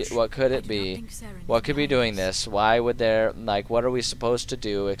could it be? What could be doing this? Why would there, like, what are we supposed to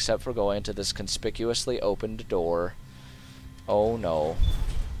do except for go into this conspicuously opened door? Oh no.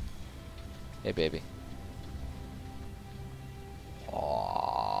 Hey baby.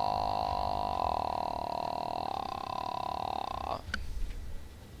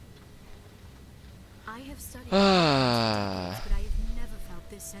 I have studied but I have never felt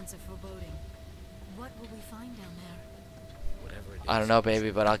this sense of foreboding. What will we find down there? Whatever it is. I don't know,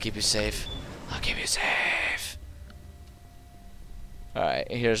 baby, but I'll keep you safe. I'll keep you safe. Alright,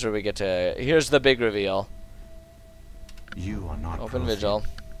 here's where we get to... Here's the big reveal. You are not Open Vigil.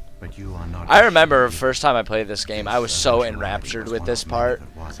 But you are not. I remember the first time I played this game, I was so enraptured with this part.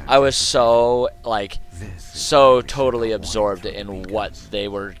 I was so, like, so totally absorbed in what they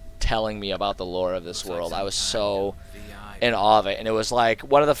were telling me about the lore of this world. I was so in awe of it, and it was like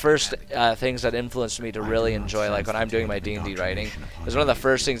one of the first things that influenced me to really enjoy, like when I'm doing my D&D writing, it was one of the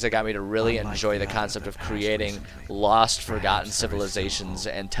first things that got me to really enjoy the concept of creating lost, forgotten civilizations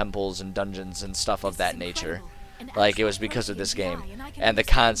and temples and dungeons and stuff of that nature. Like, it was because of this game, and the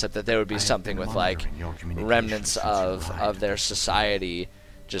concept that there would be something with, like, remnants of their society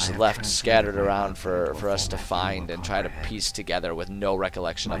just left scattered around for us to find and try to piece together with no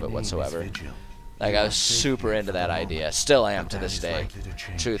recollection of it whatsoever. Like, I was super into that idea. Still am to this day,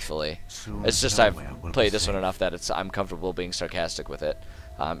 truthfully. It's just I've played this one enough that I'm comfortable being sarcastic with it.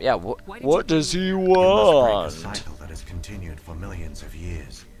 Yeah, what does he want? That has continued for millions of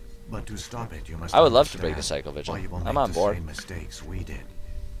years. But to stop it, you must I would love to break the cycle, Vigil. I'm on board. Same mistakes we did.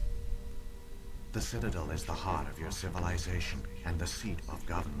 The Citadel is the heart of your civilization and the seat of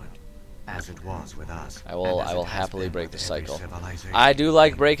government, as it was with us. I will happily break the cycle. I do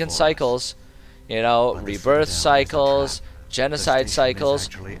like breaking cycles. You know, rebirth cycles, genocide cycles,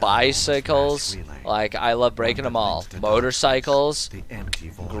 bicycles. Like, I love breaking them all. Motorcycles,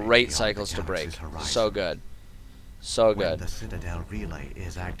 great cycles to break. So good. So good. When the Citadel relay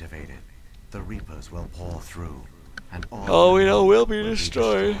is activated, the Reapers will pour through, and all we know will be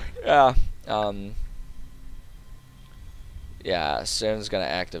destroyed. Yeah. yeah, Saren's gonna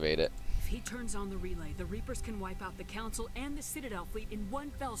activate it. If he turns on the relay, the Reapers can wipe out the Council and the Citadel fleet in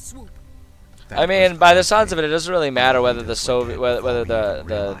one fell swoop. I mean, by the sounds of it, it doesn't really matter whether the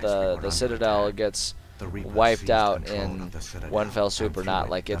Citadel gets wiped out in one fell swoop or not.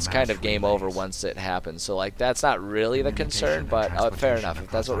 Like, it's kind of game over once it happens. So, like, that's not really the concern, but fair enough.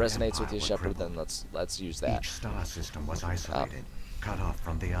 If that's what resonates with you, Shepard, then let's use that. Each star system was isolated, cut off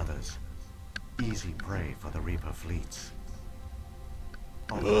from the others. Easy prey for the Reaper fleets.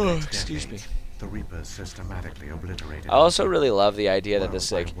 Excuse me. The Reapers systematically obliterated. I also really love the idea that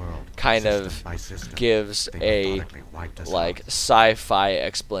this like kind of gives a like sci-fi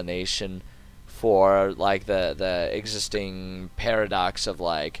explanation for like the existing paradox of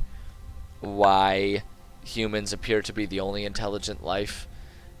like why humans appear to be the only intelligent life.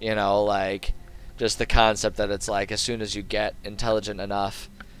 You know, like just the concept that it's like as soon as you get intelligent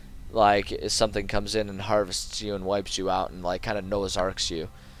enough, like something comes in and harvests you and wipes you out and like kind of Noah's Arks you.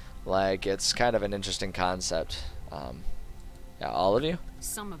 Like, it's kind of an interesting concept. Yeah, all of you?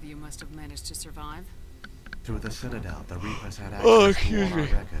 Some of you must have managed to survive. Through the Citadel, the Reapers had access to all our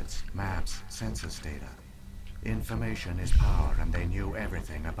records, maps, census data. Information is power, and they knew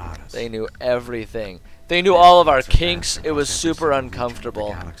everything about us. They knew everything. They knew all of our kinks. It was super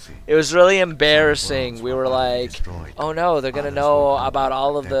uncomfortable. It was really embarrassing. We were like, oh no, they're gonna know about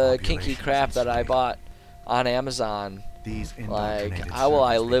all of the kinky crap that I bought on Amazon. Like, how will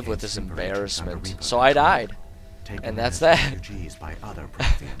I live with this embarrassment? So I died. And that's that.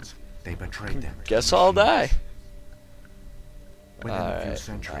 Guess I'll die. Alright.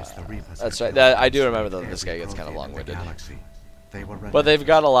 That's right. I do remember that this guy gets kind of long-winded. But they've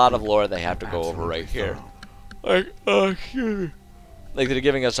got a lot of lore they have to go over right here. Like, like they're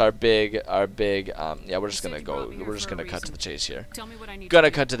giving us our big, yeah, we're just gonna cut to the chase here.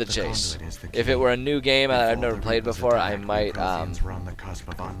 Gonna cut to the chase. If it were a new game that I've never played before, I might, I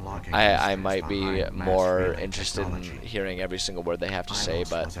might be more interested in hearing every single word they have to say,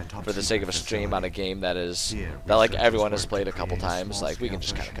 but for the sake of a stream on a game that like everyone has played a couple times, like we can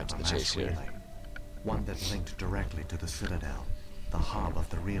just kind of cut to the chase here. One that linked directly to the Citadel, the hub of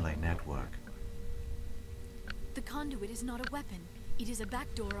the relay network. The conduit is not a weapon. It is a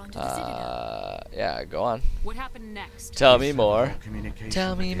backdoor onto the Citadel. Yeah, go on. What happened next? Tell me more.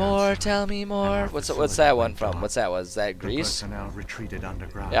 Tell me more. Tell me more. What's that one from? What's that? Was that Greece? Yeah,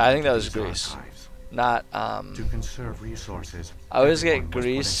 I think that was Greece. Not To conserve resources. I always get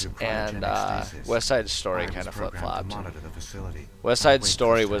Greece and West Side Story kind of flip-flopped. West Side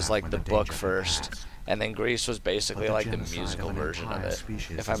Story was like the book first, and then Greece was basically like the musical version of it,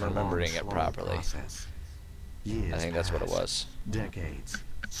 if I'm remembering it properly. I think that's what it was. Decades,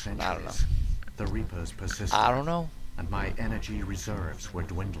 centuries, I don't know. The Reapers persisted. I don't know. And my energy reserves were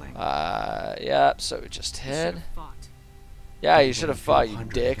dwindling. Yeah, so we just hid. Yeah, you should have fought, you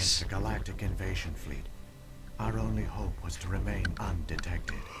dicks. The galactic invasion fleet. Our only hope was to remain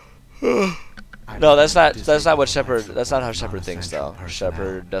undetected. No, that's not what Shepard. That's not how Shepard thinks, though.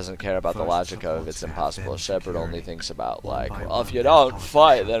 Shepard doesn't care about the logic of it's impossible. Shepard only thinks about like, well, if you don't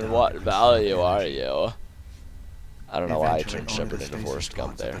fight, then what value are you? I don't know why I turned Shepard into Forrest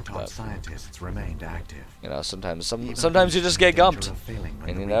Gump there, but scientists remained active. You know, sometimes you just get gumped,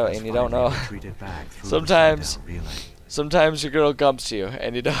 and you don't know. Sometimes your girl gumps you,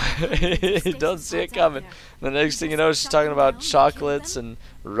 and you don't see it coming. And the next thing you know, she's talking about chocolates and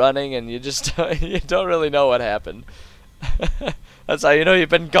running, and you just you don't really know what happened. That's how you know you've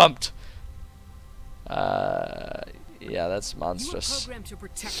been gumped. Yeah, that's monstrous. You were programmed to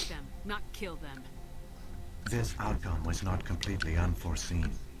protect them, not kill them. This outcome was not completely unforeseen.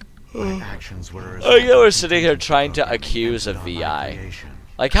 My actions were. Oh, you were sitting here trying to accuse a VI.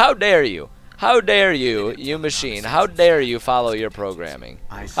 Like, how dare you? How dare you, you machine? How dare you follow your programming?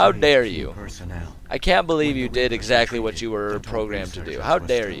 How dare you? I can't believe you did exactly what you were programmed to do. How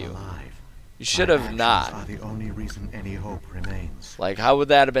dare you? You should have not. Like, how would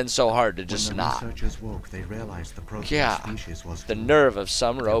that have been so hard to just not? Yeah, the nerve of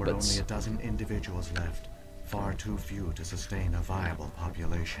some robots. Only a dozen individuals left. Far too few to sustain a viable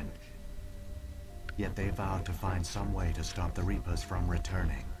population. Yet they vowed to find some way to stop the Reapers from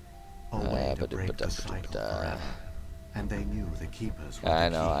returning. A way to break the cycle forever. And they knew the Keepers were I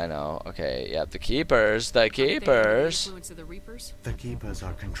know. Okay, yeah, the Keepers. The Keepers. The Keepers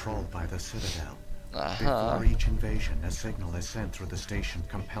are controlled by the Citadel. Before each invasion, a signal is sent through the station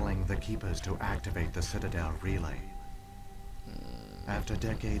compelling the Keepers to activate the Citadel relay. After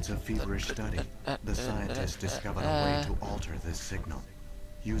decades of feverish study, the scientists discovered a way to alter this signal.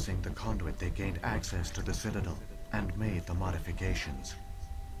 Using the conduit, they gained access to the Citadel and made the modifications.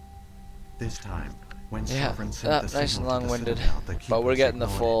 This time, Yeah, nice and long-winded, but we're getting the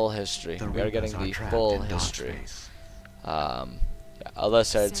full history. We are getting the full history. Yeah,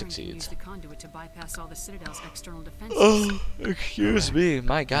 unless Saren succeeds. The conduit to bypass all the Citadel's external defenses. Oh, excuse me.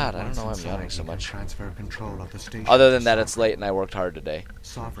 My God, I don't know why I'm yawning so much. Other than that, it's late and I worked hard today.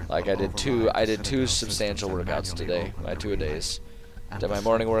 Like I did two substantial workouts today. My 2-a-days. Did my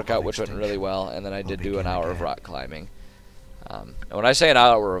morning workout, which went really well, and then I did do an hour of rock climbing. And when I say an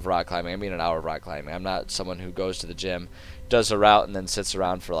hour of rock climbing, I mean an hour of rock climbing. I'm not someone who goes to the gym, does a route, and then sits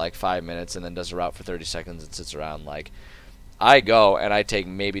around for like 5 minutes, and then does a route for 30 seconds and sits around. Like, I go and I take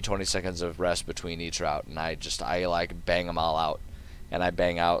maybe 20 seconds of rest between each route, and I like bang them all out. And I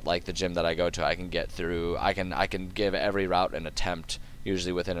bang out like the gym that I go to. I can get through. I can give every route an attempt,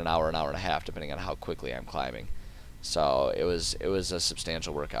 usually within an hour and a half, depending on how quickly I'm climbing. So it was a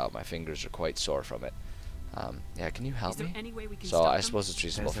substantial workout. My fingers are quite sore from it. Yeah, can you help me? So I suppose it's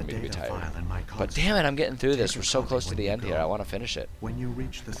reasonable for me to be tired. But damn it, I'm getting through this. We're so close to the end here. I want to finish it. I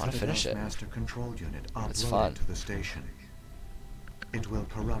want to finish it. It's fun. It will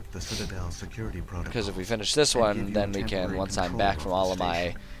corrupt the Citadel security protocol. Because if we finish this one, then we can, once I'm back from all of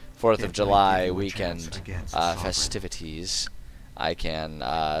my 4th of July weekend festivities, I can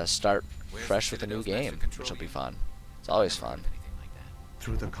start fresh with a new game, which will be fun. It's always fun.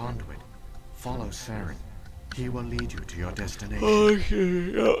 Through the conduit, follow Saren. He will lead you to your destination.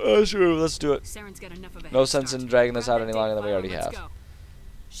 Okay, yeah, sure, let's do it. Saren's got enough of a No sense in dragging this out any longer than we already have.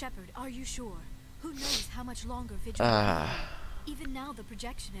 Shepard, are you sure? Who knows how much longer Vigil will Even now the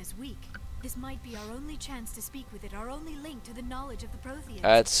projection is weak. This might be our only chance to speak with it, our only link to the knowledge of the Protheans.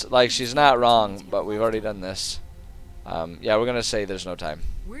 It's like she's not wrong, but we've already done this. Yeah, we're gonna say there's no time.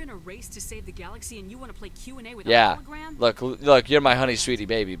 We're in a race to save the galaxy, and you want to play Q&A with a hologram? Look, you're my honey sweetie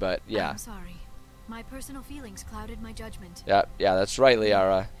baby, but yeah. I'm sorry. My personal feelings clouded my judgment. Yeah, that's right,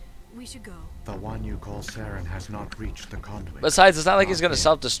 Liara. We should go. The one you call Saren has not reached the conduit. Besides, it's not like he's gonna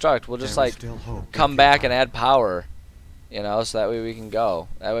self-destruct. We'll just like come back and add power, you know, so that way we can go.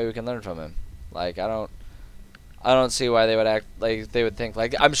 That way we can learn from him. Like I don't see why they would act like they would think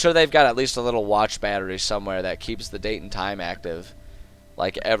like I'm sure they've got at least a little watch battery somewhere that keeps the date and time active,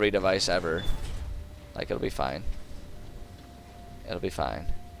 like every device ever. Like it'll be fine. It'll be fine.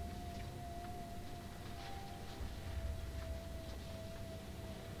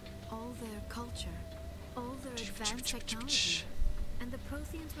 All their culture, all their advanced technology, and the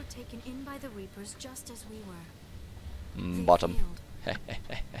Protheans were taken in by the Reapers just as we were. Bottom.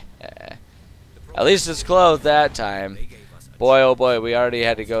 At least it's closed that time. Boy, oh boy, we already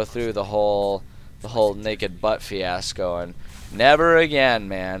had to go through the whole naked butt fiasco, and never again,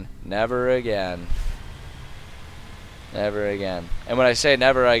 man. Never again. Never again. And when I say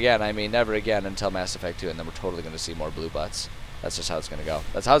never again, I mean never again until Mass Effect 2, and then we're totally going to see more blue butts. That's just how it's going to go.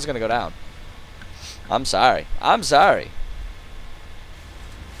 That's how it's going to go down. I'm sorry. I'm sorry.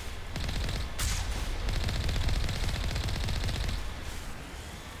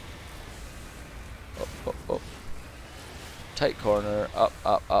 Oh. Tight corner. Up,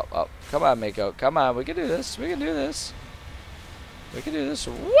 up, up, up. Come on, Mako. Come on. We can do this. We can do this. We can do this.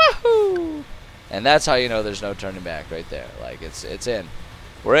 Woohoo! And that's how you know there's no turning back right there. Like, it's in.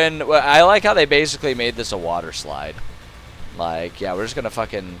 We're in. Well, I like how they basically made this a water slide. Like, yeah, we're just gonna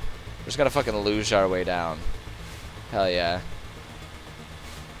fucking luge our way down. Hell yeah.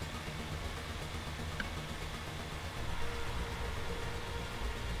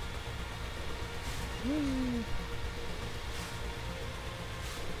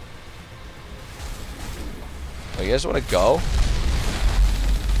 Oh, you guys want to go?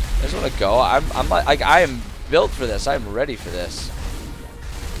 You guys want to go? I'm like I am built for this. I'm ready for this.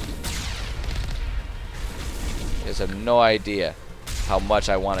 You guys have no idea how much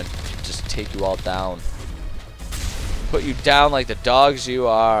I want to just take you all down. Put you down like the dogs you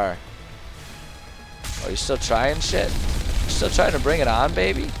are. Oh, you still trying shit? You still trying to bring it on,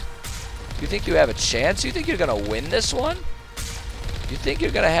 baby? You think you have a chance? You think you're gonna win this one? You think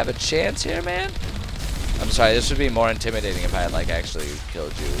you're gonna have a chance here, man? I'm sorry, this would be more intimidating if I had like actually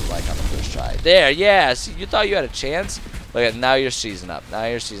killed you like on the first try. There, yeah, see, you thought you had a chance? Look at now you're seizing up. Now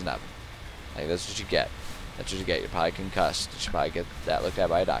you're seizing up. Like that's what you get. That's what you get. You're probably concussed. You should probably get that looked at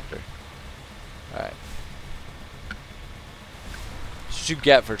by a doctor. Alright. That's what you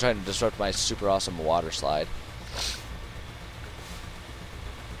get for trying to disrupt my super awesome water slide.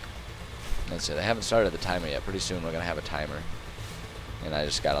 That's it. I haven't started the timer yet. Pretty soon we're gonna have a timer. And I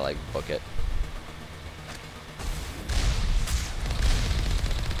just gotta like book it.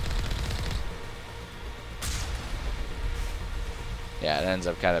 Yeah, it ends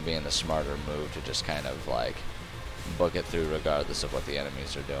up kind of being the smarter move to just kind of like book it through regardless of what the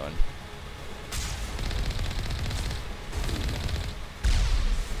enemies are doing.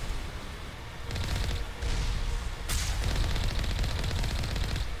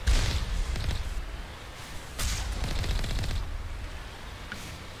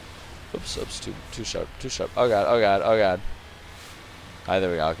 Oops, too sharp. Oh god. There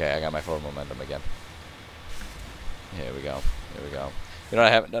we go. Okay, I got my forward momentum again. Here we go. You know what I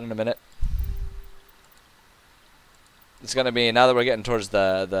haven't done in a minute? It's gonna be, now that we're getting towards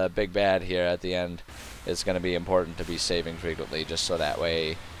the big bad here at the end, it's gonna be important to be saving frequently, just so that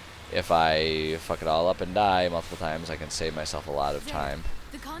way, if I fuck it all up and die multiple times, I can save myself a lot of time.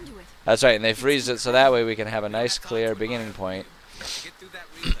 The conduit. That's right, and they freeze it so that way we can have a nice clear beginning point.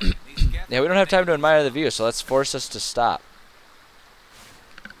 Yeah, we don't have time to admire the view, so let's force us to stop.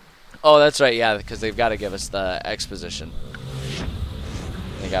 Oh, that's right, yeah, because they've got to give us the exposition.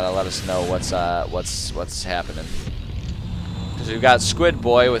 They got to let us know what's happening. Because we've got Squid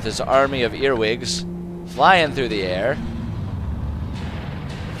Boy with his army of earwigs flying through the air.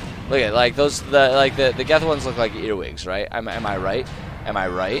 Look at, like, those, the Geth ones look like earwigs, right? Am I right? Am I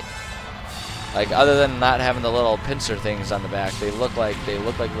right? Like, other than not having the little pincer things on the back, they look like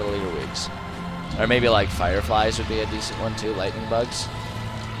little earwigs. Or maybe like fireflies would be a decent one too, lightning bugs.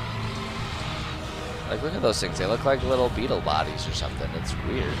 Like, look at those things. They look like little beetle bodies or something. It's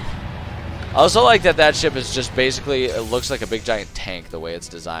weird. I also like that ship is just basically, it looks like a big giant tank the way it's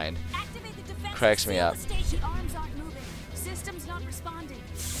designed. Cracks me up.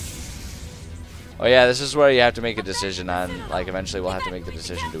 Oh yeah, this is where you have to make a decision on, like, eventually we'll have to make the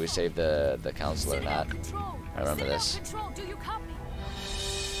decision, do we save the counselor or not? I remember this.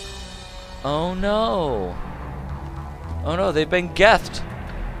 Oh no! Oh no, they've been gethed!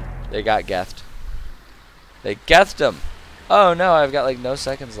 They got gethed. They gethed him! Oh no, I've got like no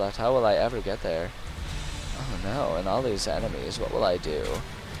seconds left. How will I ever get there? Oh no, and all these enemies, what will I do?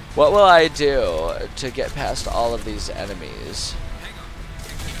 What will I do to get past all of these enemies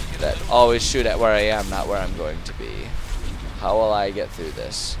that always shoot at where I am, not where I'm going to be? How will I get through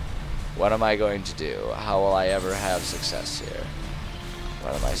this? What am I going to do? How will I ever have success here?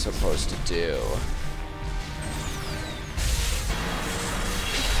 What am I supposed to do?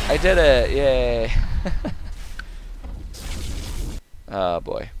 I did it! Yay! Oh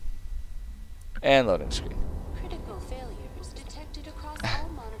boy. And loading screen. Critical failures detected across all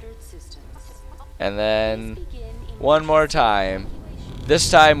monitored systems. And then one more time.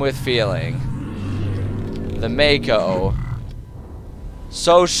 This time with feeling. The Mako.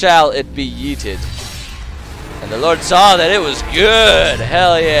 So shall it be yeeted. And the Lord saw that it was good.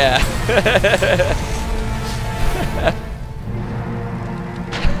 Hell yeah.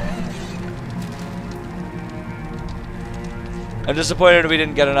 I'm disappointed we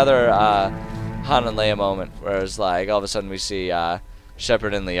didn't get another Han and Leia moment, where it's like all of a sudden we see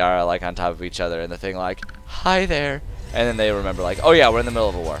Shepard and Liara like on top of each other, and the thing like, "Hi there," and then they remember like, "Oh yeah, we're in the middle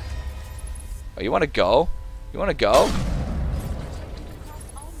of a war." Oh, you want to go? You want to go?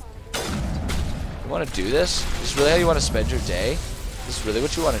 You want to do this? Is this really how you want to spend your day? Is this really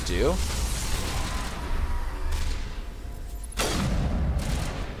what you want to do?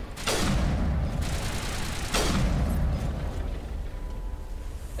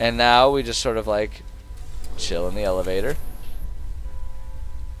 And now we just sort of like chill in the elevator.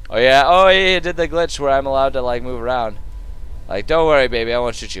 Oh yeah, it did the glitch where I'm allowed to like move around. Like, don't worry baby, I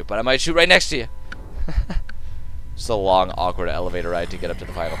won't shoot you, but I might shoot right next to you. It's a long, awkward elevator ride to get up to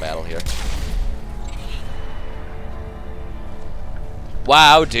the final battle here.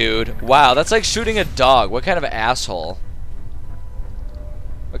 Wow, dude. Wow, that's like shooting a dog. What kind of asshole?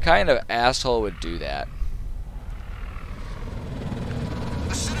 What kind of asshole would do that?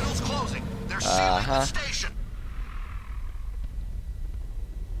 The Citadel's closing. They're sealing the station.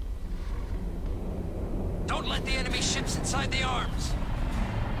 Don't let the enemy ships inside the arms.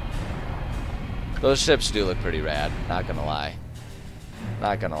 Those ships do look pretty rad, not gonna lie.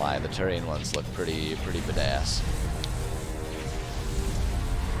 Not gonna lie, the Turian ones look pretty badass.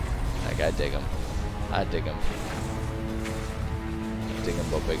 Like, I dig them. I dig them. Dig them,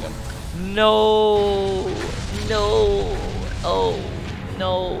 but big them. No! No! Oh,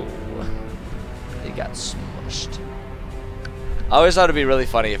 no. They got smushed. I always thought it'd be really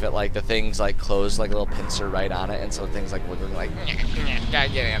funny if it, like, the things, like, closed like a little pincer right on it, and so things, like, wiggling, like,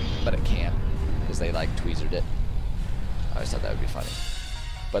 get in, but it can't. Because they like tweezered it. I always thought that would be funny.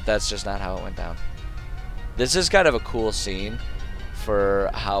 But that's just not how it went down. This is kind of a cool scene for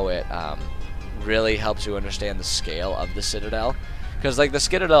how it really helps you understand the scale of the Citadel. Because like the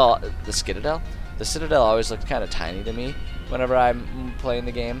Citadel always looked kind of tiny to me whenever I'm playing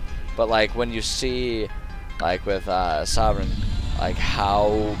the game. But like when you see, like with Sovereign, like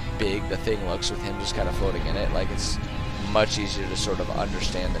how big the thing looks with him just kind of floating in it, like it's much easier to sort of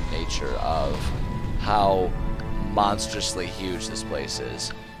understand the nature of how monstrously huge this place is.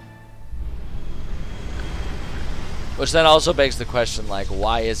 Which then also begs the question, like,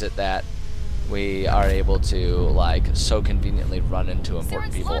 why is it that we are able to like so conveniently run into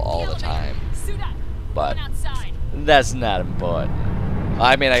important people all the time. But that's not important.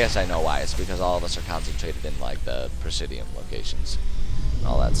 I mean, I guess I know why. It's because all of us are concentrated in like the Presidium locations and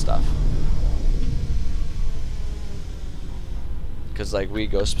all that stuff. Because like we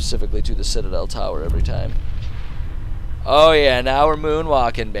go specifically to the Citadel Tower every time. Oh yeah, now we're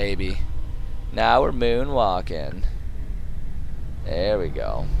moonwalking, baby. Now we're moonwalking. There we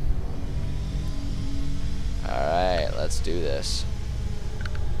go. Alright, let's do this.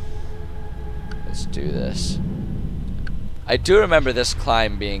 Let's do this. I do remember this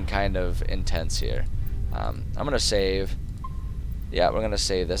climb being kind of intense here. I'm gonna save. Yeah, we're gonna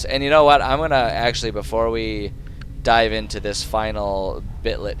save this. And you know what? I'm gonna actually, before we dive into this final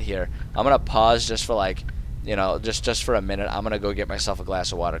bitlet here, I'm gonna pause just for like, you know, just for a minute. I'm gonna go get myself a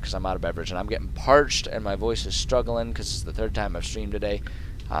glass of water because I'm out of beverage and I'm getting parched and my voice is struggling because it's the 3rd time I've streamed today.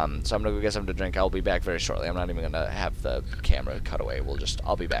 So I'm gonna go get something to drink. I'll be back very shortly. I'm not even gonna have the camera cut away.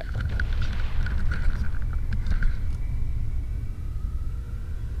 I'll be back.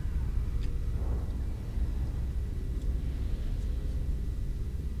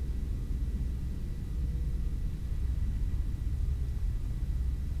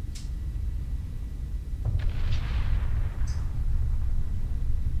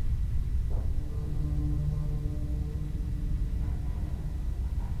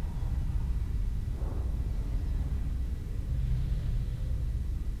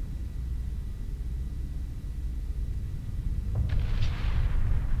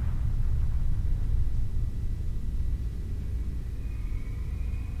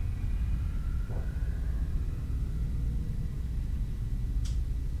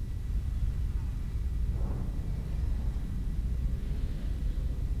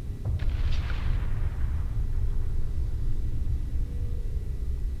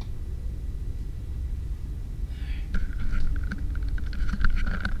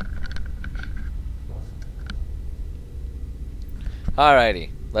 Alrighty,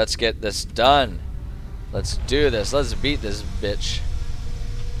 let's get this done. Let's do this. Let's beat this bitch.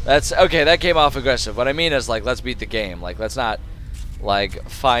 That's okay. That came off aggressive. What I mean is, like, let's beat the game. Like, let's not like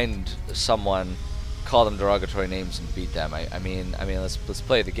find someone, call them derogatory names, and beat them. I mean, let's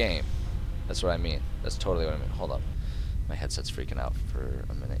play the game. That's what I mean. That's totally what I mean. Hold up, my headset's freaking out for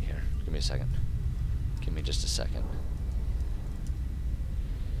a minute here. Give me a second. Give me just a second.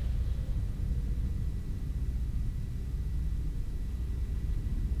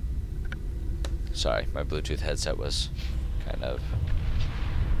 Sorry, my Bluetooth headset was kind of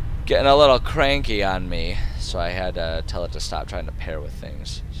getting a little cranky on me, so I had to tell it to stop trying to pair with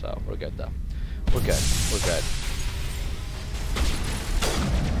things. So we're good though. We're good. We're good.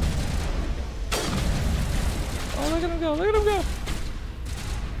 Oh, look at him go! Look at him go!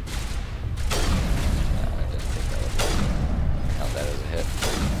 I didn't think that would count that as a hit.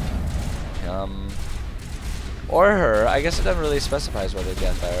 Or her. I guess it doesn't really specify whether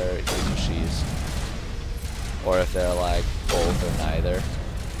death are he's or she's, or if they're like both or neither.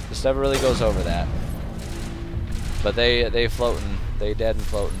 This never really goes over that. But they floating. They dead and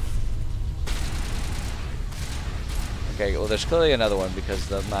floating. Okay, well there's clearly another one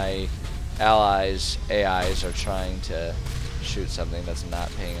because my allies' AIs are trying to shoot something that's not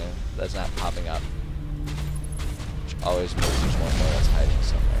popping up. Which always means there's one more that's hiding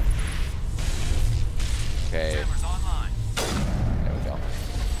somewhere. Okay. There we go.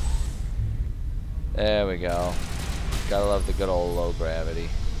 There we go. Gotta love the good old low gravity.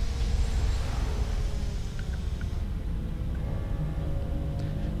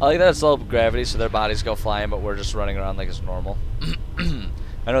 I like that it's low gravity, so their bodies go flying, but we're just running around like it's normal.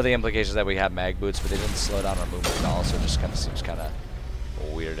 I know the implications that we have mag boots, but they didn't slow down our movement at all, so it just kind of seems kind of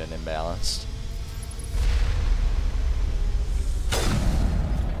weird and imbalanced.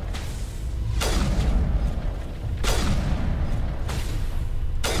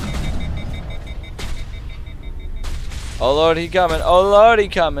 Oh Lord, he coming! Oh Lord, he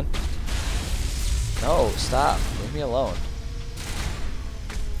coming! No, stop! Leave me alone.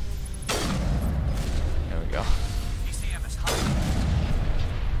 There we go.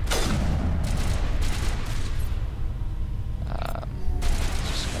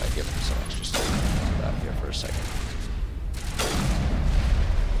 Just gonna give him some extra stuff out here for a second.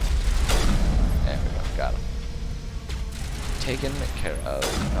 There we go, got him. Taken care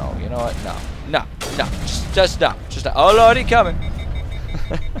of. No, you know what? No, no, no. Just no. Just no. Oh Lord, he coming.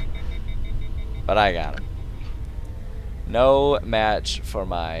 But I got him. No match for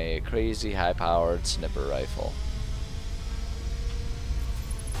my crazy high-powered snipper rifle.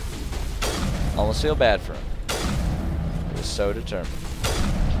 Almost feel bad for him. He was so determined.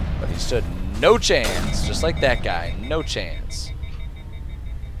 But he stood No chance. Just like that guy. No chance.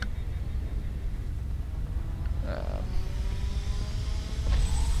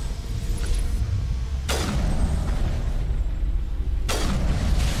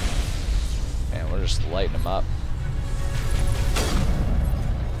 Man, we're just lighting him up.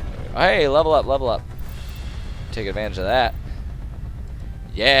 Hey, level up, level up. Take advantage of that.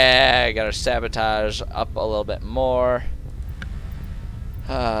 Yeah, got our sabotage up a little bit more.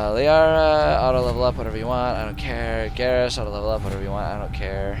 Liara, auto level up, whatever you want. I don't care. Garrus, auto level up, whatever you want. I don't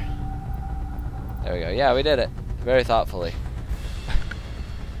care. There we go. Yeah, we did it. Very thoughtfully.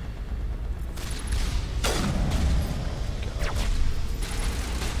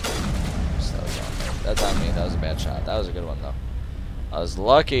 That's on me. That was a bad shot. That was a good one, though. I was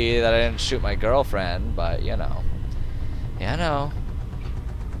lucky that I didn't shoot my girlfriend, but, you know. You know.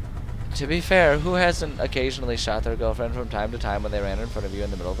 To be fair, who hasn't occasionally shot their girlfriend from time to time when they ran in front of you in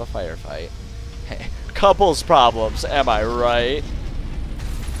the middle of a firefight? Hey, couples problems, am I right?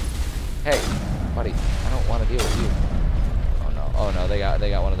 Hey, buddy, I don't want to deal with you. Oh no, they got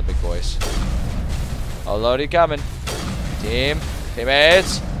one of the big boys. Oh, Lodi coming.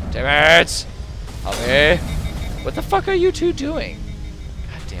 Teammates, help me. What the fuck are you two doing?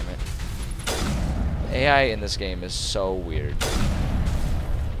 God damn it. The AI in this game is so weird.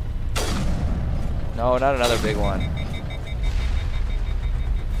 No, not another big one.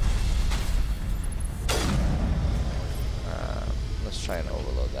 Let's try and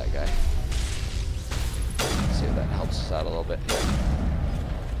overload that guy. See if that helps us out a little bit here.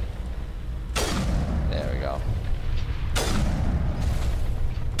 There we go.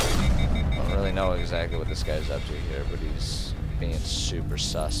 I don't really know exactly what this guy's up to here, but he's being super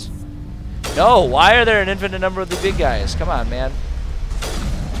sus. No, why are there an infinite number of the big guys? Come on, man.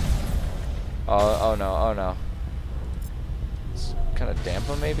 Oh no, oh no. It's kind of damp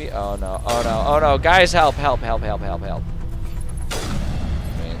him maybe? Oh no, oh no, oh no. Guys, help. I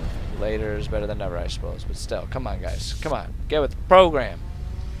mean, later is better than never, I suppose. But still, come on, guys. Come on. Get with the program.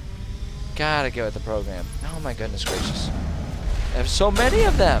 Gotta get with the program. Oh my goodness gracious. I have so many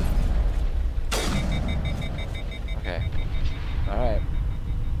of them. Okay. Alright.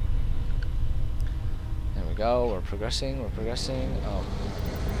 There we go. We're progressing. Oh.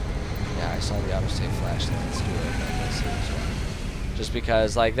 Yeah, I saw the autosave flash. Let's do it. Just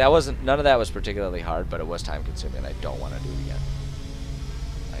because, like, that wasn't, none of that was particularly hard, but it was time consuming, and I don't want to do it again.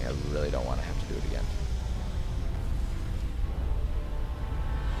 Like, I really don't want to have to do it again.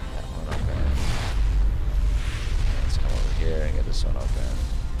 That one open. Let's come over here and get this one open.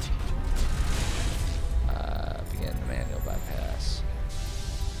 Begin the manual bypass.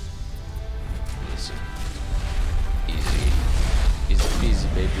 Easy peasy,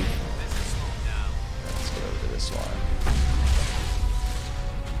 baby. Let's get over to this one.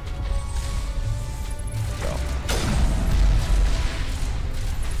 Go.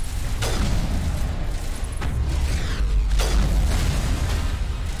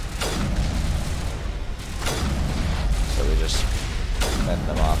 So we just fend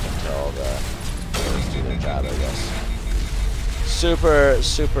them off until the heroes do their job, I guess.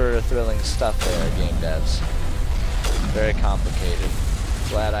 Super thrilling stuff there, game devs. Very complicated.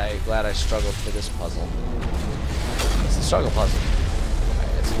 Glad I struggled for this puzzle. It's the struggle puzzle.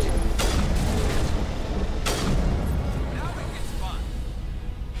 Alright, let's leave.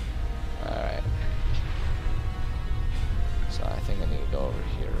 Alright. So I think I need to go over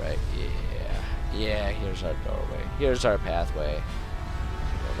here, right? Yeah, here's our doorway. Here's our pathway.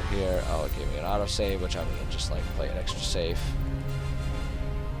 Over here. Oh, it gave me an autosave, which I'm gonna just like play it extra safe.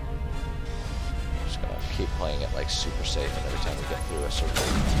 Keep playing it like super safe, and every time we get through a certain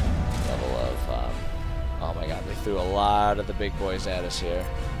level of oh my god, they threw a lot of the big boys at us here.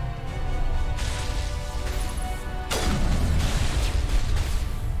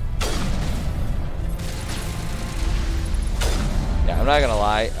 Yeah, I'm not gonna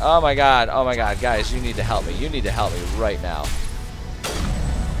lie. Oh my god, guys, you need to help me. You need to help me right now. There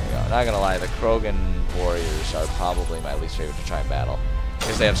you go. I'm not gonna lie, the Krogan warriors are probably my least favorite to try and battle.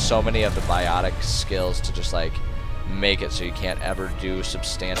 Because they have so many of the biotic skills to just like make it so you can't ever do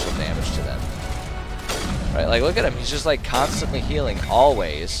substantial damage to them. Right, like look at him, he's just like constantly healing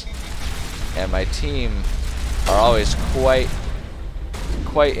always. And my team are always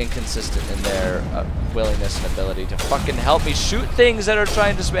quite inconsistent in their willingness and ability to fucking help me shoot things that are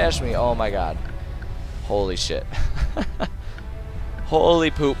trying to smash me. Oh my god. Holy shit.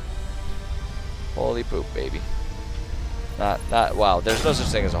 Holy poop. Holy poop, baby. Not wow, there's no such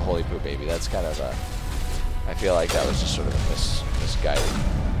thing as a holy poop baby. That's kind of a, I feel like that was just sort of a misguided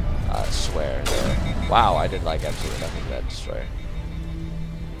swear there. Wow, I did like absolutely nothing to that destroyer.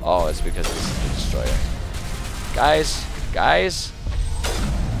 Oh, it's because it's a destroyer. Guys, guys.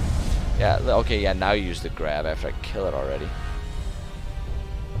 Yeah, okay, yeah, now you use the grab after I kill it already.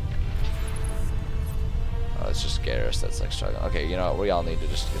 Oh, it's just Garrus that's like struggling. Okay, you know what? We all need to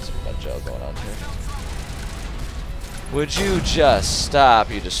just get some med gel going on here. Would you just stop,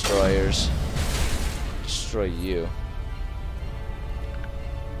 you destroyers? Destroy you.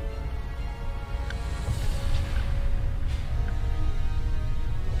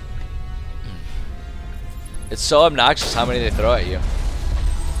 It's so obnoxious how many they throw at you.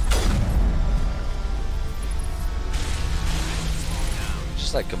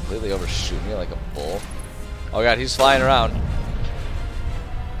 Just like completely overshoot me like a bull. Oh god, he's flying around.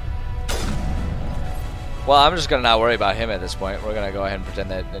 Well, I'm just gonna not worry about him at this point. We're gonna go ahead and pretend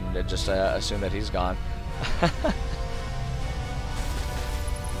that and just assume that he's gone. Alright.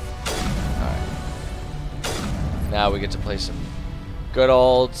 Now we get to play some good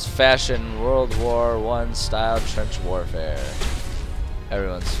old-fashioned World War I style trench warfare.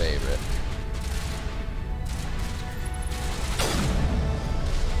 Everyone's favorite.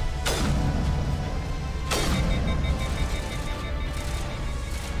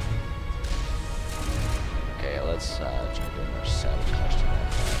 Okay, let's try doing our sabotage to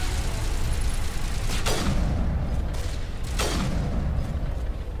that part.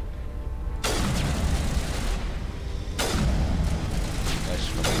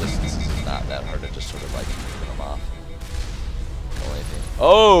 From a distance, it's not that hard to just sort of like put them off.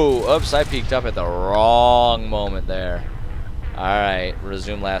 Oh, oops, I peeked up at the wrong moment there. Alright,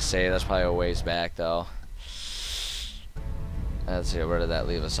 resume last save. That's probably a ways back though. Let's see, where did that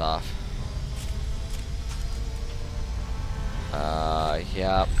leave us off?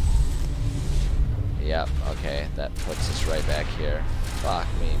 Yep. Yep, okay, that puts us right back here. Fuck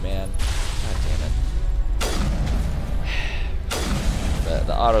me, man. God damn it.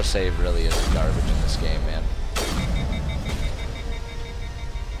 The autosave really is garbage in this game, man.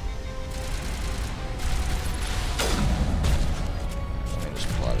 Let me just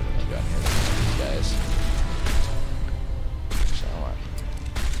pull out a new gun here with these guys. So,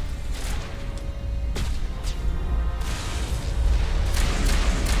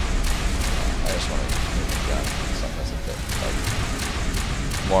 I just want to use a gun. Something that's a bit like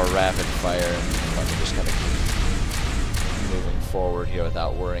more rapid fire, and let me just kind of keep moving forward here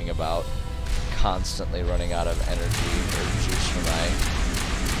without worrying about constantly running out of energy or juice for my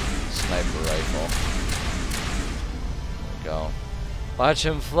sniper rifle. There we go. Watch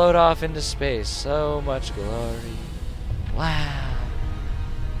him float off into space. So much glory. Wow.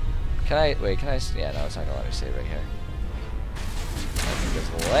 Can I, wait, can I, yeah, no, it's not gonna let me save right here. I think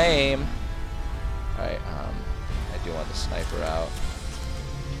it's lame. Alright, I do want the sniper out.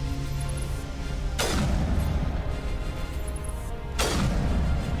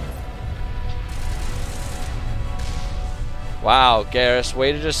 Wow, Garrus,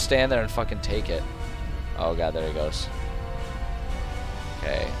 way to just stand there and fucking take it. Oh god, there he goes.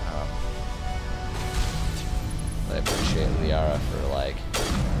 Okay, I appreciate Liara for, like,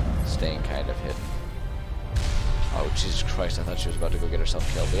 staying kind of hidden. Oh, Jesus Christ, I thought she was about to go get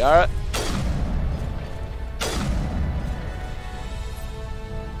herself killed. Liara!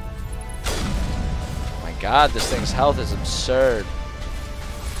 Oh my god, this thing's health is absurd.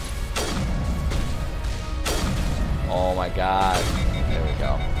 Oh my god. There we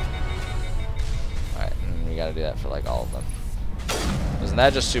go. Alright, and we gotta do that for like all of them. Isn't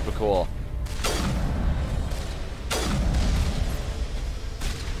that just super cool?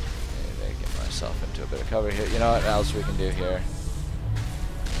 Maybe get myself into a bit of cover here. You know what else we can do here?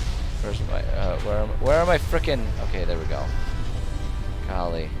 Where's my, where am I frickin'? Okay, there we go.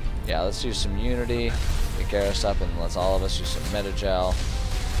 Golly. Yeah, let's do some unity. Get Garrus up and let's all of us use some Metagel.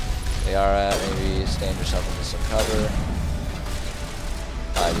 Liara, maybe stand yourself into some cover.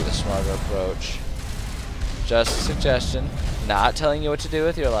 Probably be the smarter approach. Just a suggestion. Not telling you what to do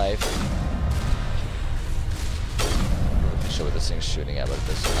with your life. I'm not sure what this thing's shooting at, but it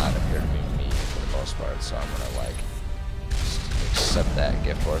does not appear to be me for the most part, so I'm gonna like just accept that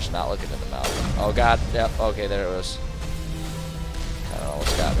gift horse, not looking in the mouth. Oh god, yep, okay, there it was. I don't know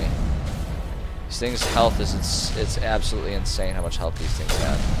what's got me. These things' health is it's absolutely insane how much health these things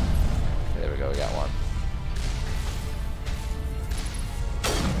have. Okay, there we go, we got one.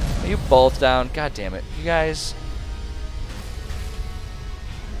 Are you both down? God damn it. You guys.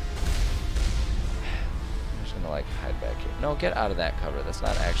 I'm just gonna like hide back here. No, get out of that cover. That's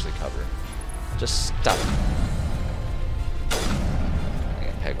not actually cover. Just stop it. I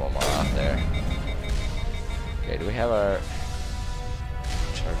can peg one more off there. Okay, do we have our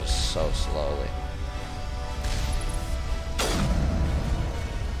charges so slowly?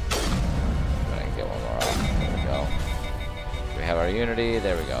 have our Unity.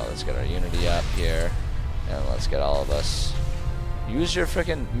 There we go. Let's get our Unity up here. And let's get all of us. Use your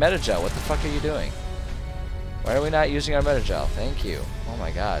freaking Metagel. What the fuck are you doing? Why are we not using our Metagel? Thank you. Oh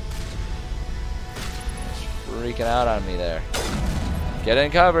my god. It's freaking out on me there. Get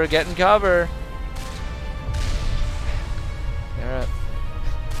in cover. Get in cover. Alright.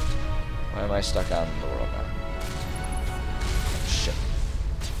 Why am I stuck on the world now? Shit.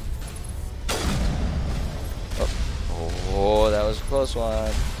 Oh, that was a close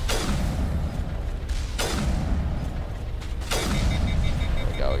one. There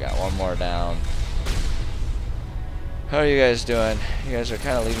we go. We got one more down. How are you guys doing? You guys are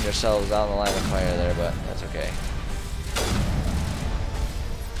kind of leaving yourselves out in the line of fire there, but that's okay.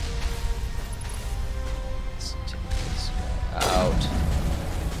 Let's take this guy out.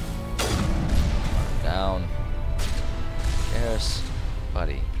 Down. Yes,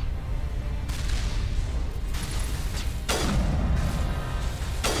 buddy.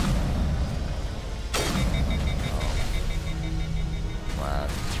 Come on.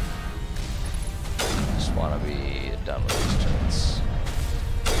 Just want to be done with these turrets.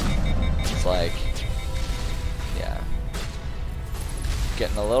 It's like, yeah,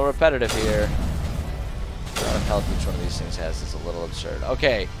 getting a little repetitive here. The amount of health each one of these things has is a little absurd.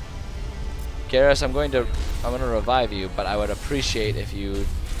 Okay, Garrus, I'm going to revive you, but I would appreciate if you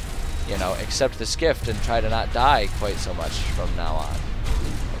know, accept this gift and try to not die quite so much from now on.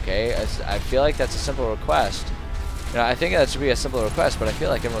 Okay, I feel like that's a simple request. You know, I think that should be a simple request, but I feel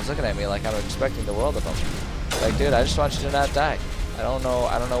like everyone's looking at me like I'm expecting the world of them. Like, dude, I just want you to not die. I don't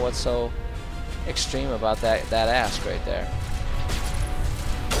know what's so extreme about that ask right there.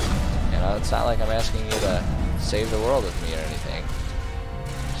 You know, it's not like I'm asking you to save the world with me or anything.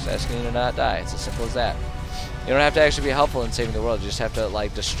 Just asking you to not die. It's as simple as that. You don't have to actually be helpful in saving the world. You just have to,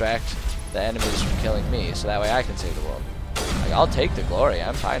 like, distract the enemies from killing me, so that way I can save the world. Like, I'll take the glory.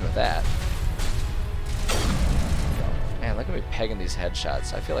 I'm fine with that. Man, look at me pegging these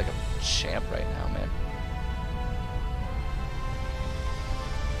headshots. I feel like a champ right now, man.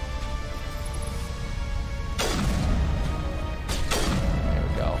 There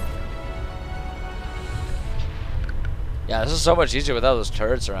we go. Yeah, this is so much easier without those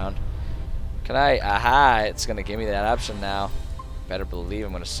turrets around. Can I? Aha! It's gonna give me that option now. Better believe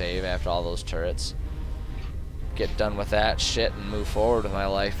I'm gonna save after all those turrets. Get done with that shit and move forward with my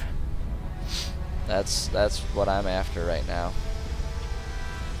life. That's what I'm after right now.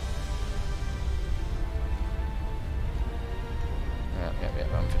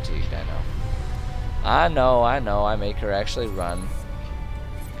 Yep, I'm fatigued, I know. I make her actually run.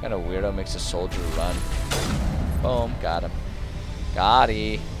 What kind of weirdo makes a soldier run? Boom, got him.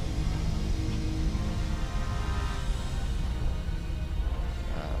 Got-y.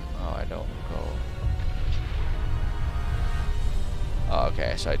 Oh, I don't go. Oh,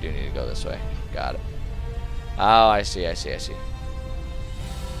 okay, so I do need to go this way. Got it. Oh, I see.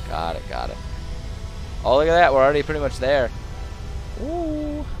 Got it. Oh, look at that. We're already pretty much there.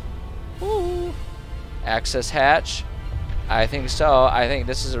 Ooh. Access hatch. I think so. I think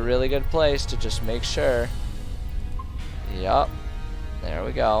this is a really good place to just make sure. Yup. There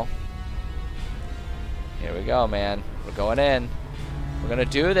we go. Here we go, man. We're going in. We're going to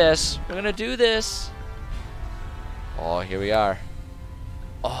do this. Oh, here we are.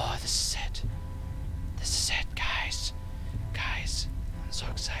 Oh, this is it. Guys. I'm so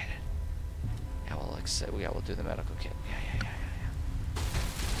excited. Yeah, we'll do the medical kit. Yeah.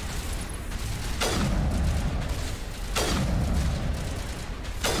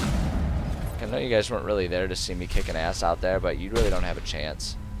 I know you guys weren't really there to see me kicking ass out there, but you really don't have a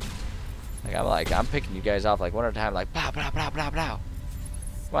chance. I'm picking you guys off like one at a time, like blah blah blah blah blah.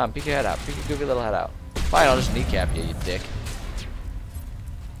 Come on, peek your head out. Peek your goofy little head out. Fine, I'll just kneecap you, you dick.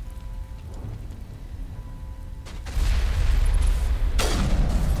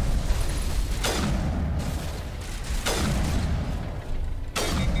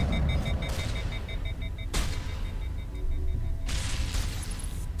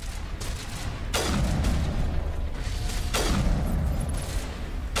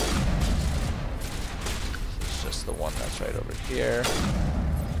 The one that's right over here.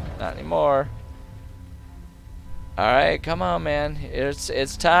 Not anymore. Alright, come on, man. It's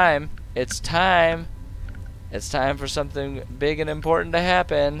time. It's time for something big and important to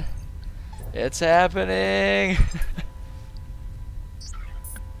happen. It's happening.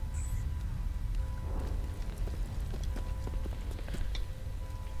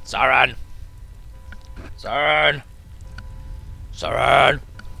 Sauron.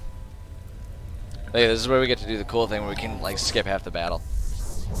 Hey, this is where we get to do the cool thing where we can, like, skip half the battle.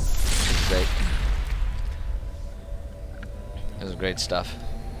 Which is great. This is great stuff.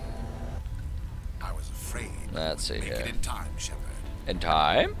 I was afraid. Let's see here. In time, Shepard. In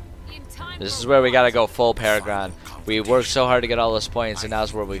time? This is where we gotta go full Paragon. We worked so hard to get all those points, and now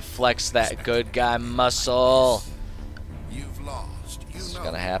is where we flex that good guy muscle. You've lost. It's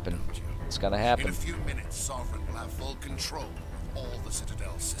gonna happen. It's gonna happen. In a few minutes, Sovereign will have full control of all the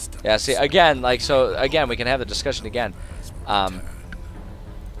Citadel systems. Yeah, see, again, like, so, again, we can have the discussion again.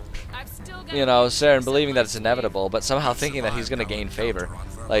 You know, Saren believing that it's inevitable, but somehow thinking that he's gonna gain favor.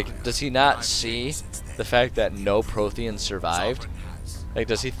 Like, does he not see the fact that no Prothean survived? Like,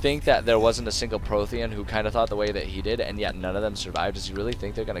 does he think that there wasn't a single Prothean who kind of thought the way that he did, and yet none of them survived? Does he really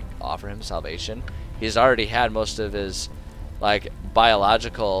think they're going to offer him salvation? He's already had most of his, like,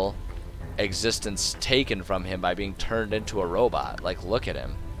 biological existence taken from him by being turned into a robot. Like, look at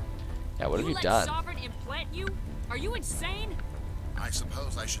him. Yeah, what have you done? Sovereign implant you? Are you insane? I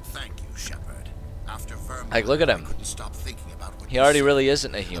suppose I should thank you, Shepard. After Vermin, like, look at him. I couldn't stop thinking about what he already really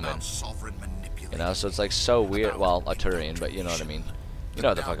isn't a human. You know, so it's like so weird. Well, a Turian, but you know what I mean. You know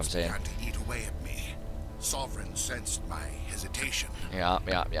what the fuck I'm saying. Eat away at me. Sovereign sensed my hesitation. Yeah.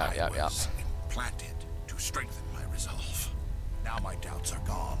 I was implanted to strengthen my resolve. Now my doubts are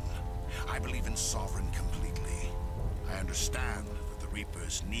gone. I believe in Sovereign completely. I understand that the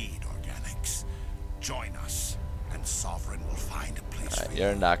Reapers need organics. Join us, and Sovereign will find a place for you.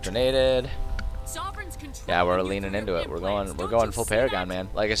 You're indoctrinated. Yeah, we're leaning into it. We're going full Paragon, man.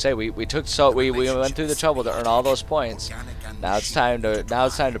 Like I say, we went through the trouble to earn all those points. Now it's time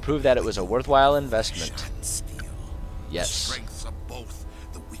to prove that it was a worthwhile investment. Yes.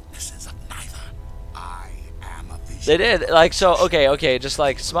 They did, like, so okay, just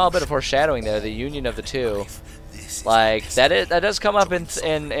like small bit of foreshadowing there, the union of the two. Like that does come up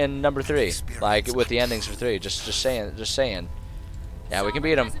in number 3, like with the endings for 3. Just saying. Yeah, we can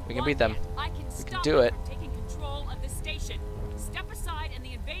beat them. We can beat them. We can do it.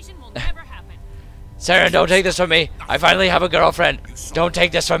 Saren, don't take this from me. I finally have a girlfriend. Don't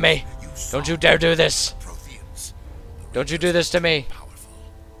take this from me. Don't you dare do this. Don't you do this to me.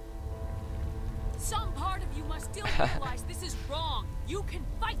 Some part of you must still realize this is wrong. You can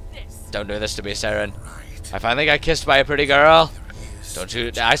fight this. Don't do this to me, Saren. I finally got kissed by a pretty girl. Don't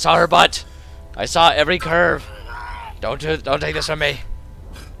you? I saw her butt. I saw every curve. Don't take this from me.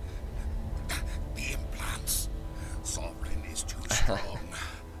 The implants. Sovereign is too strong.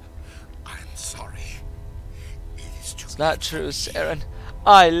 I'm sorry. It's not true, Saren.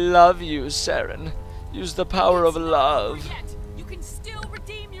 I love you, Saren. Use the power of love. You can still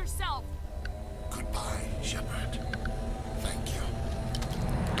redeem yourself. Goodbye, Shepard. Thank you.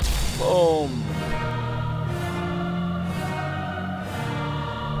 Boom.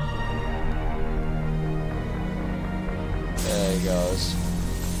 There he goes.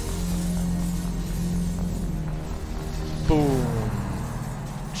 Boom.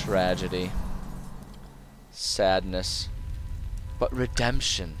 Tragedy. Sadness. But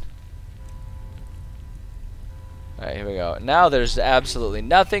redemption. Alright, here we go. Now there's absolutely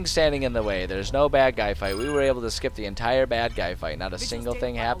nothing standing in the way. There's no bad guy fight. We were able to skip the entire bad guy fight. Not a single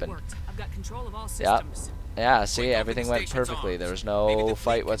thing happened. I've got control of all yep. systems. Yeah, see, everything went perfectly. There was no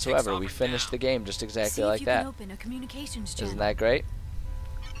fight whatsoever. We finished the game just exactly like that. Isn't that great?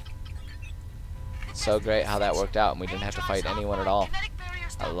 So great how that worked out, and we didn't have to fight anyone at all.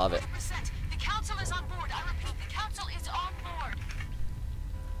 I love it. The council is on board. I repeat, the council is on board.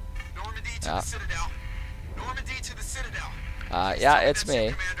 Normandy to the Citadel. Normandy to the Citadel. Yeah, it's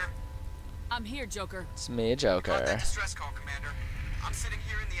me. I'm here, Joker. It's me, Joker. Got that distress call, Commander. I'm sitting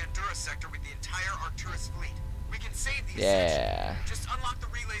here in the Andurra sector with the entire Arcturus fleet. We can save the Ascension. Just unlock the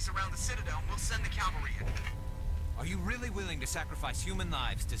relays around the Citadel and we'll send the cavalry in. Are you really willing to sacrifice human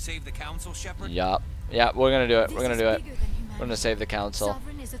lives to save the Council, Shepard? Yup. Yeah, we're gonna do it. We're gonna do it. We're gonna save the Council.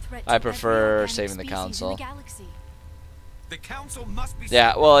 I prefer saving the Council. The Council must be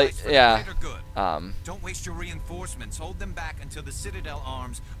yeah. Don't waste your reinforcements. Hold them back until the Citadel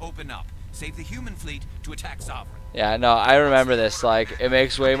arms open up. Save the human fleet to attack Sovereign. Yeah, no, I remember this. Like, it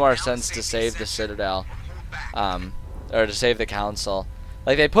makes way more sense to save the Citadel, or to save the Council.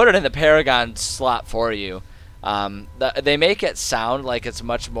 Like, they put it in the Paragon slot for you. They make it sound like it's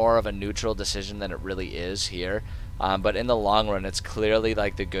much more of a neutral decision than it really is here. But in the long run, it's clearly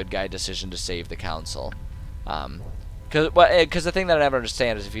like the good guy decision to save the Council. Because the thing that I never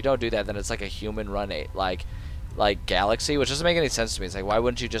understand is if you don't do that, then it's like a human-run like galaxy, which doesn't make any sense to me. It's like, why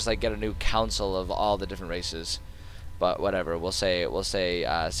wouldn't you just like get a new council of all the different races? But whatever, we'll say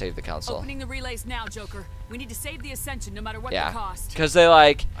save the Council. Opening the relays now, Joker. We need to save the Ascension no matter what the cost. Because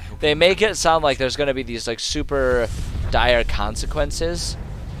they make it sound like there's gonna be these like super dire consequences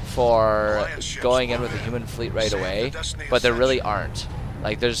for going in with the human fleet right away, but there really aren't.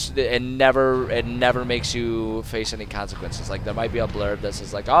 Like it never makes you face any consequences. Like there might be a blurb that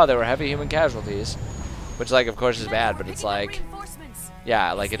says like, oh, there were heavy human casualties, which like of course is bad, but it's like,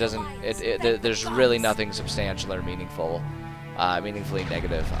 yeah, like it doesn't. There's really nothing substantial or meaningfully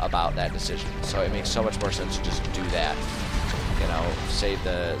negative about that decision. So it makes so much more sense to just do that. You know, save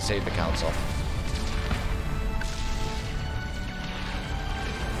the council.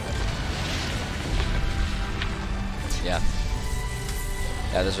 Yeah.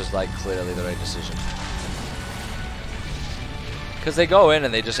 Yeah, this was like clearly the right decision. Because they go in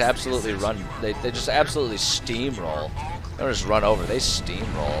and they just absolutely run. They just absolutely steamroll. They don't just run over. They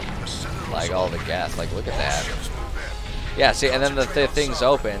steamroll like all the gas. Like look at that. Yeah. See, and then the thing's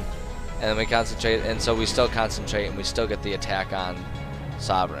open, and then we concentrate, and so we still concentrate, and we still get the attack on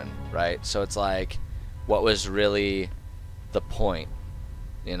Sovereign, right? So it's like, what was really the point?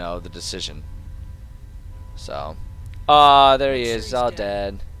 You know, the decision. So. Oh, there he is. He's all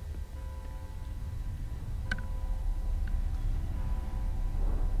dead.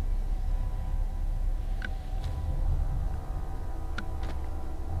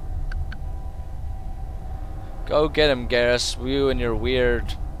 Go get him, Garrus. You and your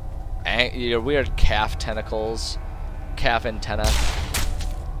weird calf tentacles, calf antenna.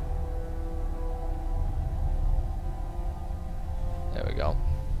 There we go.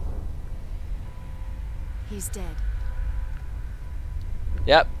 He's dead.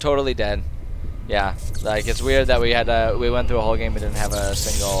 Yep, totally dead. Yeah, like it's weird that we went through a whole game and didn't have a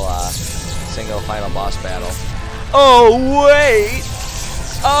single final boss battle. Oh wait!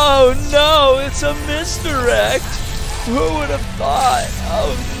 Oh no, it's a misdirect! Who would have thought?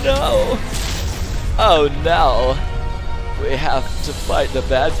 Oh no! Oh no! We have to fight the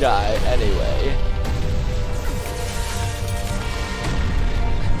bad guy anyway.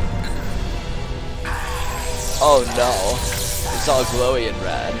 Oh no! It's all glowy and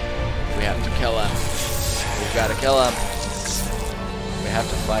red. We have to kill him. We've got to kill him. We have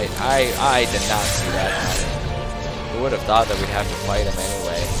to fight. I did not see that coming. Who would have thought that we'd have to fight him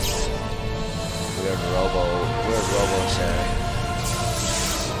anyway? Weird Robo Saren.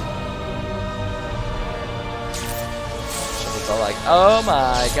 So it's all like, oh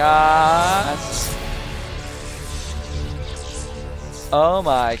my god. Oh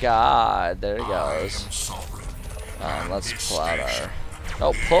my god. There he goes. Let's pull out our...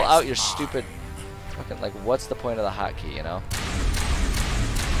 Oh, pull out your stupid... Fucking, like, what's the point of the hotkey, you know?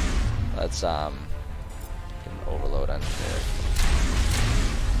 Let's, get an overload on here.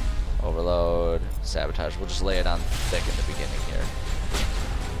 Overload, sabotage. We'll just lay it on thick in the beginning here.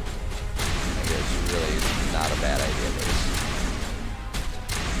 I think it's really not a bad idea, but just,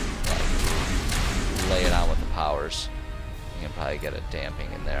 like, lay it on with the powers. You can probably get a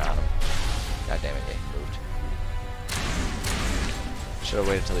damping in there on him. God damn it, he moved. Should have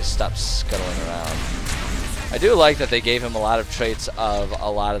waited until he stopped scuttling around. I do like that they gave him a lot of traits of a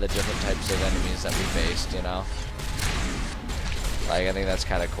lot of the different types of enemies that we faced, you know? Like, I think that's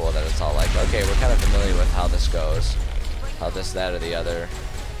kind of cool that it's all like, okay, we're kind of familiar with how this goes. How this, that, or the other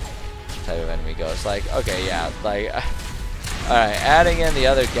type of enemy goes. Like, okay, yeah, like, alright, adding in the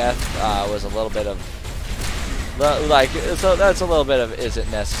other Geth was a little bit of, like, so that's a little bit of, is it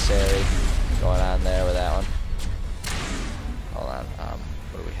necessary going on there with that one. Hold on,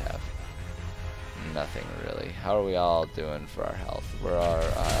 what do we have? Nothing really. How are we all doing for our health?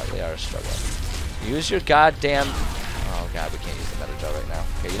 We are struggling. Use your goddamn... Oh god, we can't use the Metagel right now.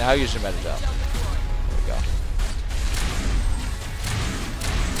 Okay, you now use your Metagel. There we go.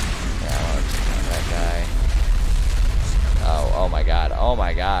 Yeah, I want to take out that guy. Oh my god. Oh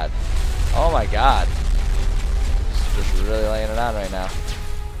my god. Oh my god. Just really laying it on right now.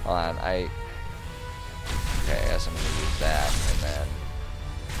 Hold on, okay, I guess I'm gonna use that, and then...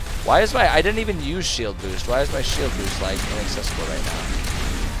 Why is I didn't even use shield boost. Why is my shield boost, like, inaccessible right now?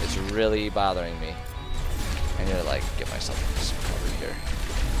 It's really bothering me. I need to, like, get myself into some cover here.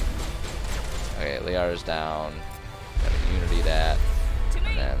 Okay, Liara's down. Gotta Unity that.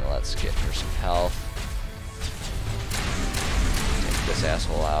 And then let's get her some health. Take this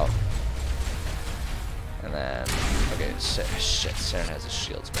asshole out. And then... Okay, shit, Saren has his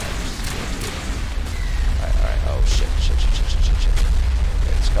shields back. Alright, oh shit.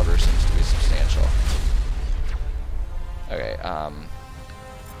 Okay, this cover seems to be substantial. Okay,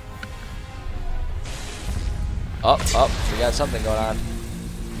 we got something going on.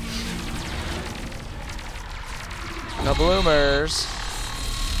 No bloomers.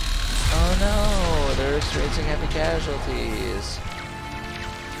 Oh no, they're experiencing heavy casualties.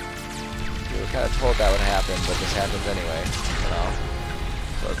 We were kind of told that would happen, but this happens anyway, you know.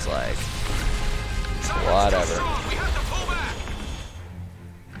 So it's like, whatever.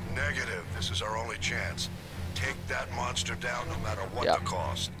 Negative. This is our only chance. Take that monster down no matter what the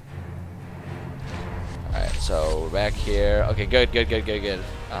cost. Alright, so we're back here. Okay, good. Get a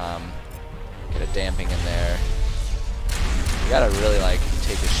damping in there. We gotta really like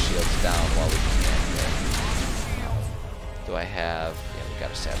take his shields down while we can here. Do I have? Yeah, we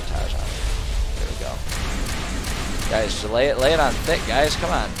got a sabotage on it. There we go. Guys, just lay it on thick, guys.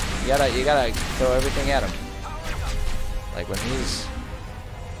 Come on. You gotta throw everything at him. Like when he's.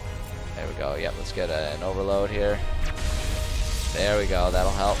 There we go. Yep, let's get an overload here. There we go.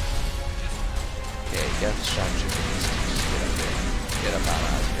 That'll help. Okay, get the sharpshooter. Just get up here. Get up on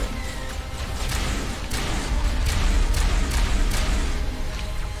out here.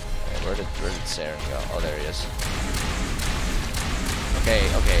 Okay, where did Saren go? Oh, there he is. Okay,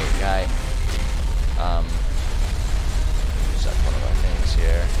 guy. Set one of our things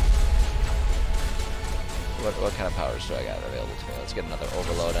here. What kind of powers do I got available to me? Let's get another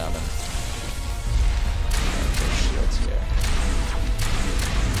overload on him. Shields here.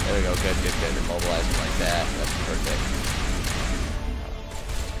 There we go, good. Immobilize him like that. That's perfect.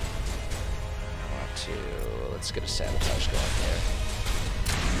 Let's get a sabotage going here.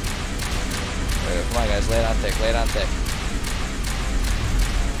 There we go. Come on, guys, lay it on thick.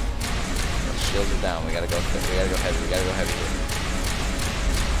 Those shields are down. We gotta go thick. We gotta go heavy here.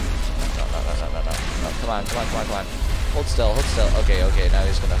 No, come on. Hold still. Okay, now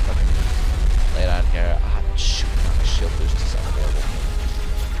he's gonna fucking lay it on here. Ah, shoot, my shield boost is unavailable.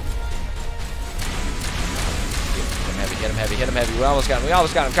 Hit him heavy. We almost got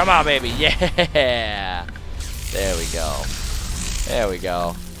him. Come on, baby. Yeah. There we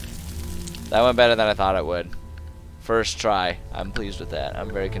go. That went better than I thought it would. First try. I'm pleased with that.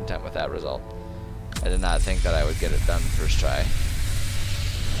 I'm very content with that result. I did not think that I would get it done first try.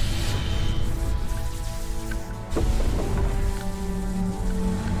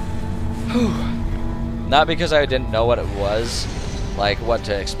 Not because I didn't know what it was, like what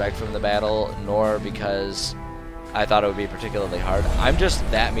to expect from the battle, nor because I thought it would be particularly hard. I'm just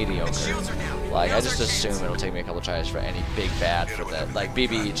that mediocre. Like, I just assume it'll take me a couple tries for any big bad for that. Like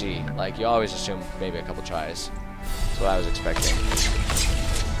BBEG. Like, you always assume maybe a couple tries. That's what I was expecting.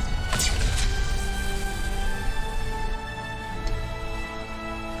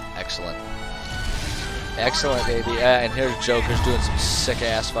 Excellent, baby. And here's Joker's doing some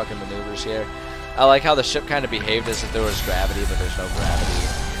sick-ass fucking maneuvers here. I like how the ship kind of behaved as if there was gravity, but there's no gravity.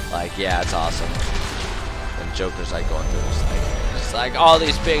 Like, yeah, it's awesome. And Joker's like going through this thing. It's like all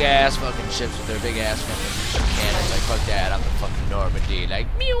these big-ass fucking ships with their big-ass fucking cannons. Like, fuck that, I'm the fucking Normandy. Like,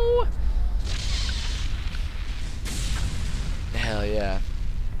 meow. Hell yeah.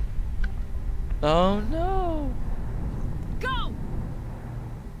 Oh, no. Go!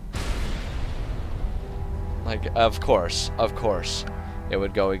 Like, of course, it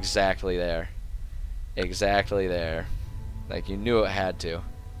would go exactly there. Exactly there. Like, you knew it had to.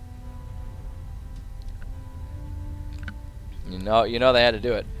 You know they had to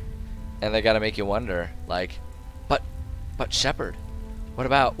do it. And they gotta make you wonder, like, but Shepard, what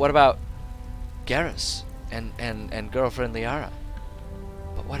about Garrus and girlfriend Liara?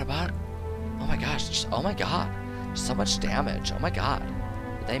 But what about, oh my gosh, oh my god, so much damage, oh my god.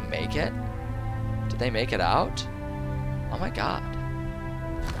 Did they make it? Did they make it out? Oh my god.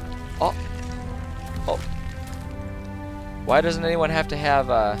 Oh. Why doesn't anyone have to have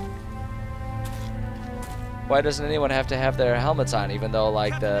their helmets on, even though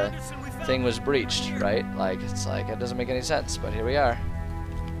like the thing was breached, right? Like, it's like, it doesn't make any sense, but here we are.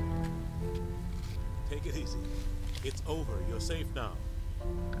 Take it easy. It's over. You're safe now.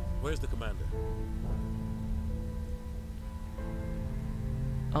 Where's the commander?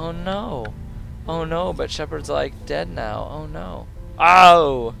 Oh no. Oh no, but Shepard's like dead now. Oh no.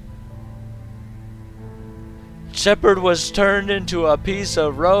 Oh! Shepard was turned into a piece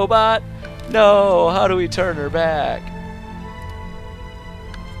of robot? No, how do we turn her back?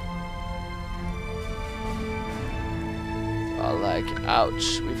 Oh, like,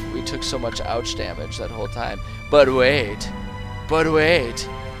 ouch. We took so much ouch damage that whole time. But wait.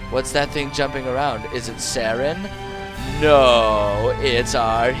 What's that thing jumping around? Is it Saren? No, it's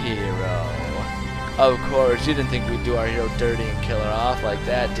our hero. Of course, you didn't think we'd do our hero dirty and kill her off like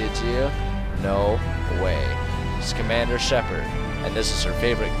that, did you? No way. It's Commander Shepard, and this is her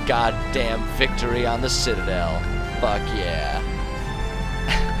favorite goddamn victory on the Citadel. Fuck yeah.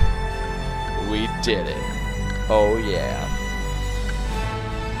 We did it. Oh yeah.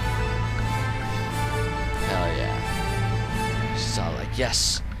 Hell yeah. She's all like,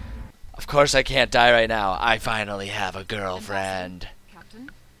 yes. Of course I can't die right now. I finally have a girlfriend. Captain?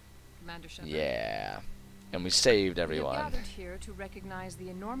 Commander Shepard. Yeah. And we saved We have everyone. gathered here to recognize the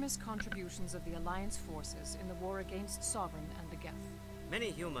enormous contributions of the Alliance forces in the war against Sovereign and the Geth.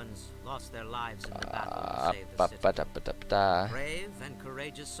 Many humans lost their lives in the battle to save the city. Brave and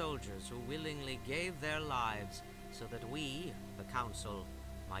courageous soldiers who willingly gave their lives so that we, the Council,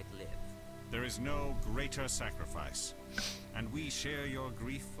 might live. There is no greater sacrifice, and we share your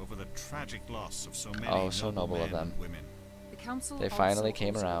grief over the tragic loss of so many noble of them. Women. The Council They finally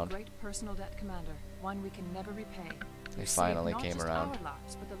came also owes you a around. great personal debt, Commander, one we can never repay. They You finally saved not came just around. our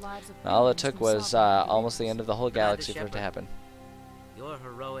lives, but the lives of All it millions took from was Sovereign and the almost the end of the whole Commander galaxy for it to Shepard, happen. Your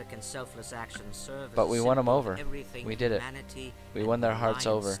heroic and selfless actions serve But as we a won them symbol of over. everything We did it. humanity We and won their the hearts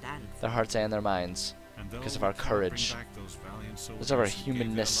Alliance over. stand for. Their hearts and their minds. And though Because of we our cannot courage. bring back those valiant Because of our soldiers who gave their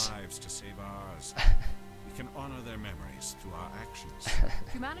humanness. lives to save ours, we can honor their memories through our actions.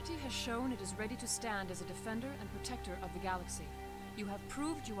 Humanity has shown it is ready to stand as a defender and protector of the galaxy. You have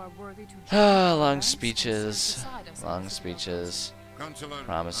proved you are worthy to join our Long ranks and speeches. serve beside us in Long the speeches. Consular,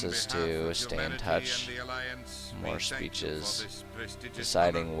 Promises on behalf to of stay in humanity touch. and the Alliance, we More thank you for speeches. this prestigious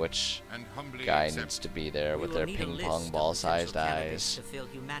Deciding honor which and humbly guy accept. needs to be there We with will their need a ping list pong of ball sized potential candidates eyes. to fill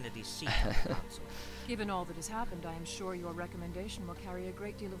humanity's seat on the Council. Given all that has happened, I am sure your recommendation will carry a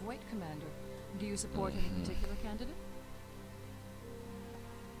great deal of weight, Commander. Do you support any particular candidate?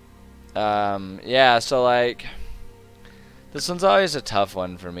 Yeah, so like this one's always a tough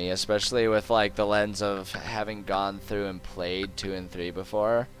one for me, especially with like the lens of having gone through and played 2 and 3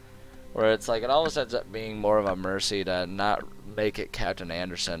 before, where it's like it almost ends up being more of a mercy to not make it Captain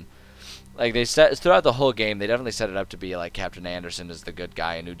Anderson. Like they set throughout the whole game, they definitely set it up to be like Captain Anderson is the good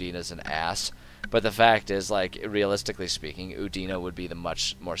guy and Udina's an ass. But the fact is, like realistically speaking, Udina would be the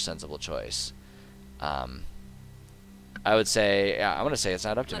much more sensible choice. I would say, yeah, I'm gonna say it's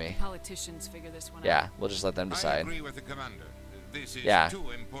not up to Let me. the politicians figure this one Yeah, out. we'll just let them I decide. agree with the commander. This is Yeah, too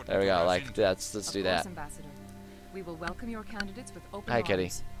important there we to go. rush Like into. let's Of do course, that. Ambassador. We will welcome your candidates with open Hi, arms,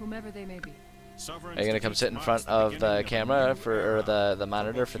 Kitty. whomever they may be. Are you gonna come sit in front of the camera for or the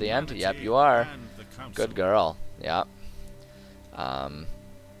monitor for the end? Yep, you are. Good girl. Yep.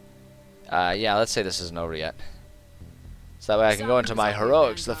 Yeah, let's say this isn't over yet. So that way I can go into my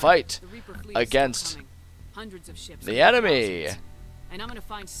heroics, the fight against Hundreds of ships. the enemy. And I'm gonna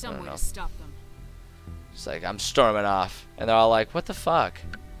find some way know. to stop them. It's like I'm storming off, and they're all like, "What the fuck?"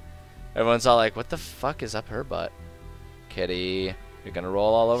 Everyone's all like, "What the fuck is up her butt?" Kitty, you're gonna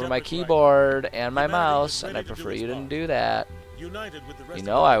roll all over my keyboard and my mouse, and I prefer you didn't do that. United with the rest You of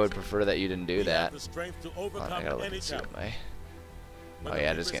know the I would Council, prefer that you didn't do we that. have the strength to Hold on, I overcome gotta look any and see what challenge. my... When Oh the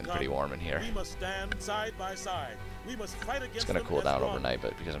yeah, it is Reapers getting pretty come, warm in here. We must stand side by side. We must fight against It's gonna them cool as down one. overnight,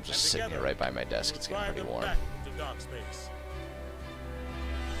 but because I'm just And sitting here together, right by my desk, we it's will getting drive pretty them warm. back into dark space.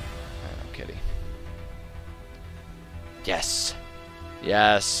 I know, Kitty. Yes.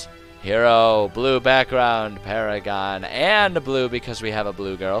 Yes. Hero, blue background, Paragon, and blue because we have a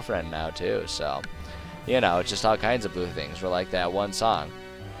blue girlfriend now too, so you know, it's just all kinds of blue things. We're like that one song.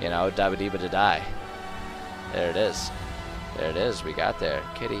 You know, Dabba Dee Ba Da Die. There it is. There it is, we got there.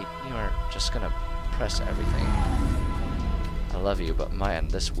 Kitty, you are just gonna press everything. I love you, but man,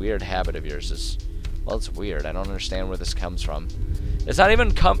 this weird habit of yours is, well, it's weird. I don't understand where this comes from. It's not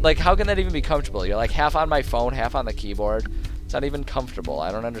even like, how can that even be comfortable? You're like half on my phone, half on the keyboard. It's not even comfortable. I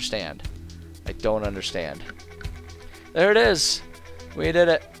don't understand. I don't understand. There it is. We did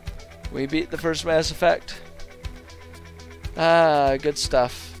it. We beat the first Mass Effect. Ah, good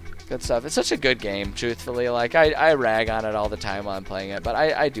stuff. Good stuff. It's such a good game, truthfully. Like, I rag on it all the time while I'm playing it, but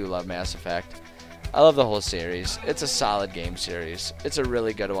I do love Mass Effect. I love the whole series. It's a solid game series. It's a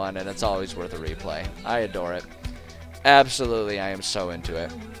really good one, and it's always worth a replay. I adore it. Absolutely, I am so into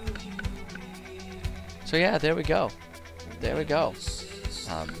it. So yeah, there we go. There we go.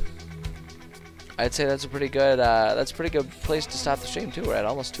 I'd say that's a pretty good place to stop the stream too. We're at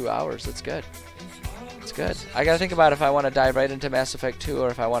almost 2 hours. That's good. It's good. I gotta think about if I want to dive right into Mass Effect 2 or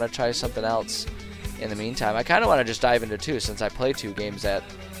if I want to try something else in the meantime. I kind of want to just dive into 2 since I play 2 games at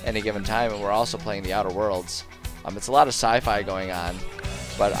any given time, and we're also playing the Outer Worlds. It's a lot of sci-fi going on,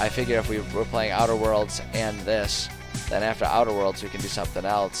 but I figure if we're playing Outer Worlds and this, then after Outer Worlds we can do something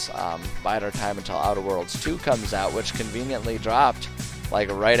else. Bide our time until Outer Worlds 2 comes out, which conveniently dropped like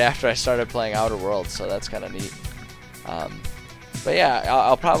right after I started playing Outer Worlds, so that's kind of neat. But yeah,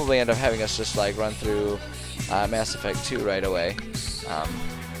 I'll probably end up having us just like run through Mass Effect 2 right away.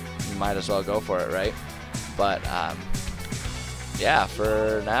 You might as well go for it, right? But yeah,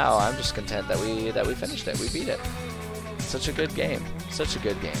 for now, I'm just content that we finished it. We beat it. Such a good game. Such a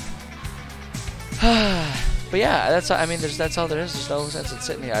good game. But yeah, that's all there is. There's no sense in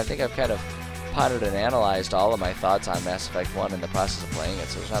sitting here. I think I've kind of pondered and analyzed all of my thoughts on Mass Effect 1 in the process of playing it,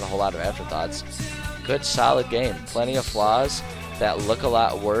 so there's not a whole lot of afterthoughts. Good, solid game. Plenty of flaws that look a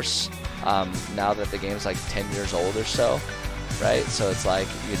lot worse now that the game's like 10 years old or so, right? So it's like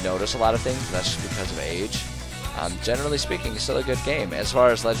you notice a lot of things, but that's just because of age. Generally speaking, it's still a good game. As far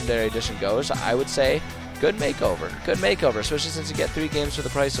as Legendary Edition goes, I would say good makeover. Good makeover, especially since you get 3 games for the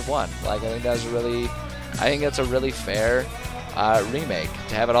price of 1. Like, I think that's a really fair remake.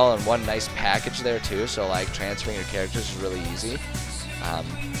 To have it all in one nice package there too, so like transferring your characters is really easy.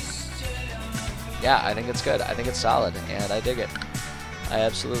 Yeah, I think it's good. I think it's solid, and I dig it. I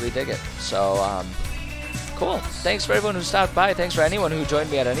absolutely dig it. So, cool. Thanks for everyone who stopped by. Thanks for anyone who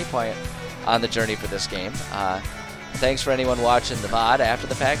joined me at any point on the journey for this game. Thanks for anyone watching the VOD after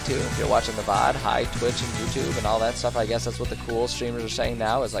the fact too. If you're watching the VOD, hi Twitch and YouTube and all that stuff. I guess that's what the cool streamers are saying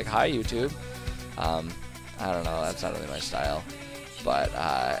now, is like, hi YouTube. I don't know, that's not really my style. But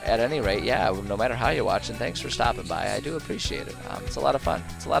at any rate, yeah, no matter how you're watching, thanks for stopping by. I do appreciate it. It's a lot of fun.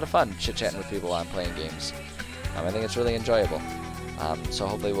 It's a lot of fun chit-chatting with people on playing games. I think it's really enjoyable. So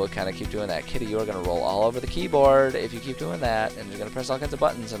hopefully we'll kind of keep doing that. Kitty, you're going to roll all over the keyboard if you keep doing that, and you're going to press all kinds of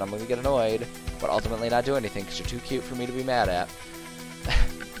buttons, and I'm going to get annoyed, but ultimately not do anything because you're too cute for me to be mad at.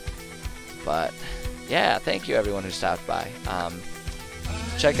 But, yeah, thank you everyone who stopped by.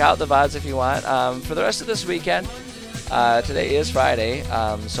 Check out the VODs if you want. For the rest of this weekend, today is Friday,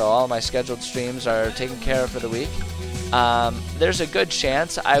 so all my scheduled streams are taken care of for the week. There's a good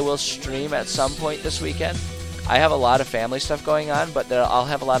chance I will stream at some point this weekend. I have a lot of family stuff going on, but I'll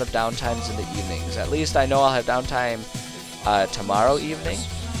have a lot of downtimes in the evenings. At least I know I'll have downtime tomorrow evening,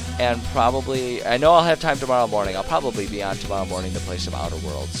 and probably, I know I'll have time tomorrow morning. I'll probably be on tomorrow morning to play some Outer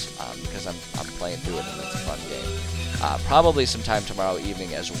Worlds, because I'm playing through it and it's a fun game. Probably some time tomorrow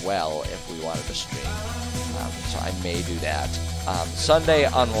evening as well if we wanted to stream. So I may do that. Sunday,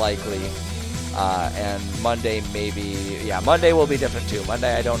 unlikely. And Monday, maybe. Yeah, Monday will be different too.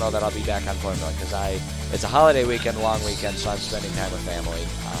 Monday, I don't know that I'll be back on Formula because it's a holiday weekend, long weekend, so I'm spending time with family.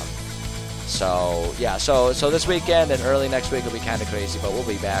 So yeah, so this weekend and early next week will be kind of crazy, but we'll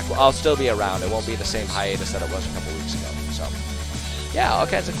be back. I'll still be around. It won't be the same hiatus that it was a couple weeks ago. So yeah, all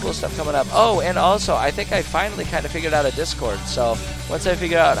kinds of cool stuff coming up. Oh, and also, I think I finally kind of figured out a Discord. So once I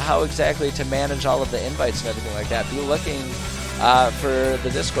figure out how exactly to manage all of the invites and everything like that, be looking for the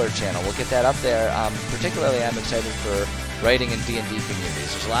Discord channel. We'll get that up there. Particularly, I'm excited for writing in D&D communities.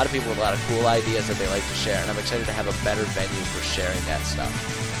 There's a lot of people with a lot of cool ideas that they like to share, and I'm excited to have a better venue for sharing that stuff.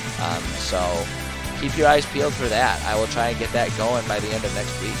 So keep your eyes peeled for that. I will try and get that going by the end of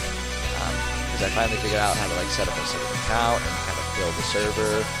next week, because I finally figured out how to set up a sort of account and kind of build the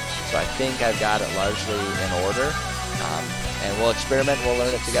server. So I think I've got it largely in order, and we'll experiment. We'll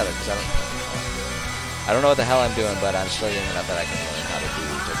learn it together because I don't know what the hell I'm doing, but I'm still young enough that I can learn how to do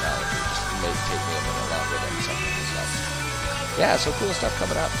technology. It just may take me a little longer than some of the stuff. Yeah, so cool stuff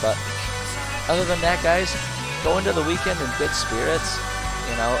coming up. But other than that, guys, go into the weekend in good spirits.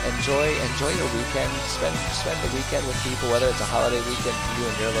 You know, enjoy your weekend. Spend the weekend with people, whether it's a holiday weekend for you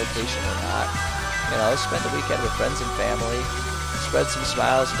in your location or not. You know, spend the weekend with friends and family. Spread some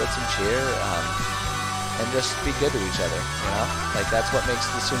smiles, spread some cheer. And just be good to each other, you know? Like, that's what makes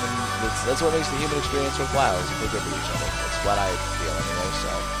that's what makes the human experience worthwhile, is if we're good to each other. That's what I feel anyway,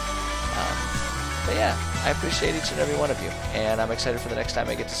 so. But yeah, I appreciate each and every one of you, and I'm excited for the next time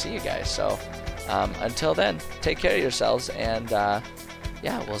I get to see you guys. So, until then, take care of yourselves, and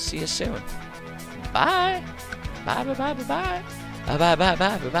yeah, we'll see you soon. Bye! Bye, bye, bye, bye, bye. Bye, bye, bye,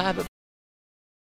 bye, bye, bye.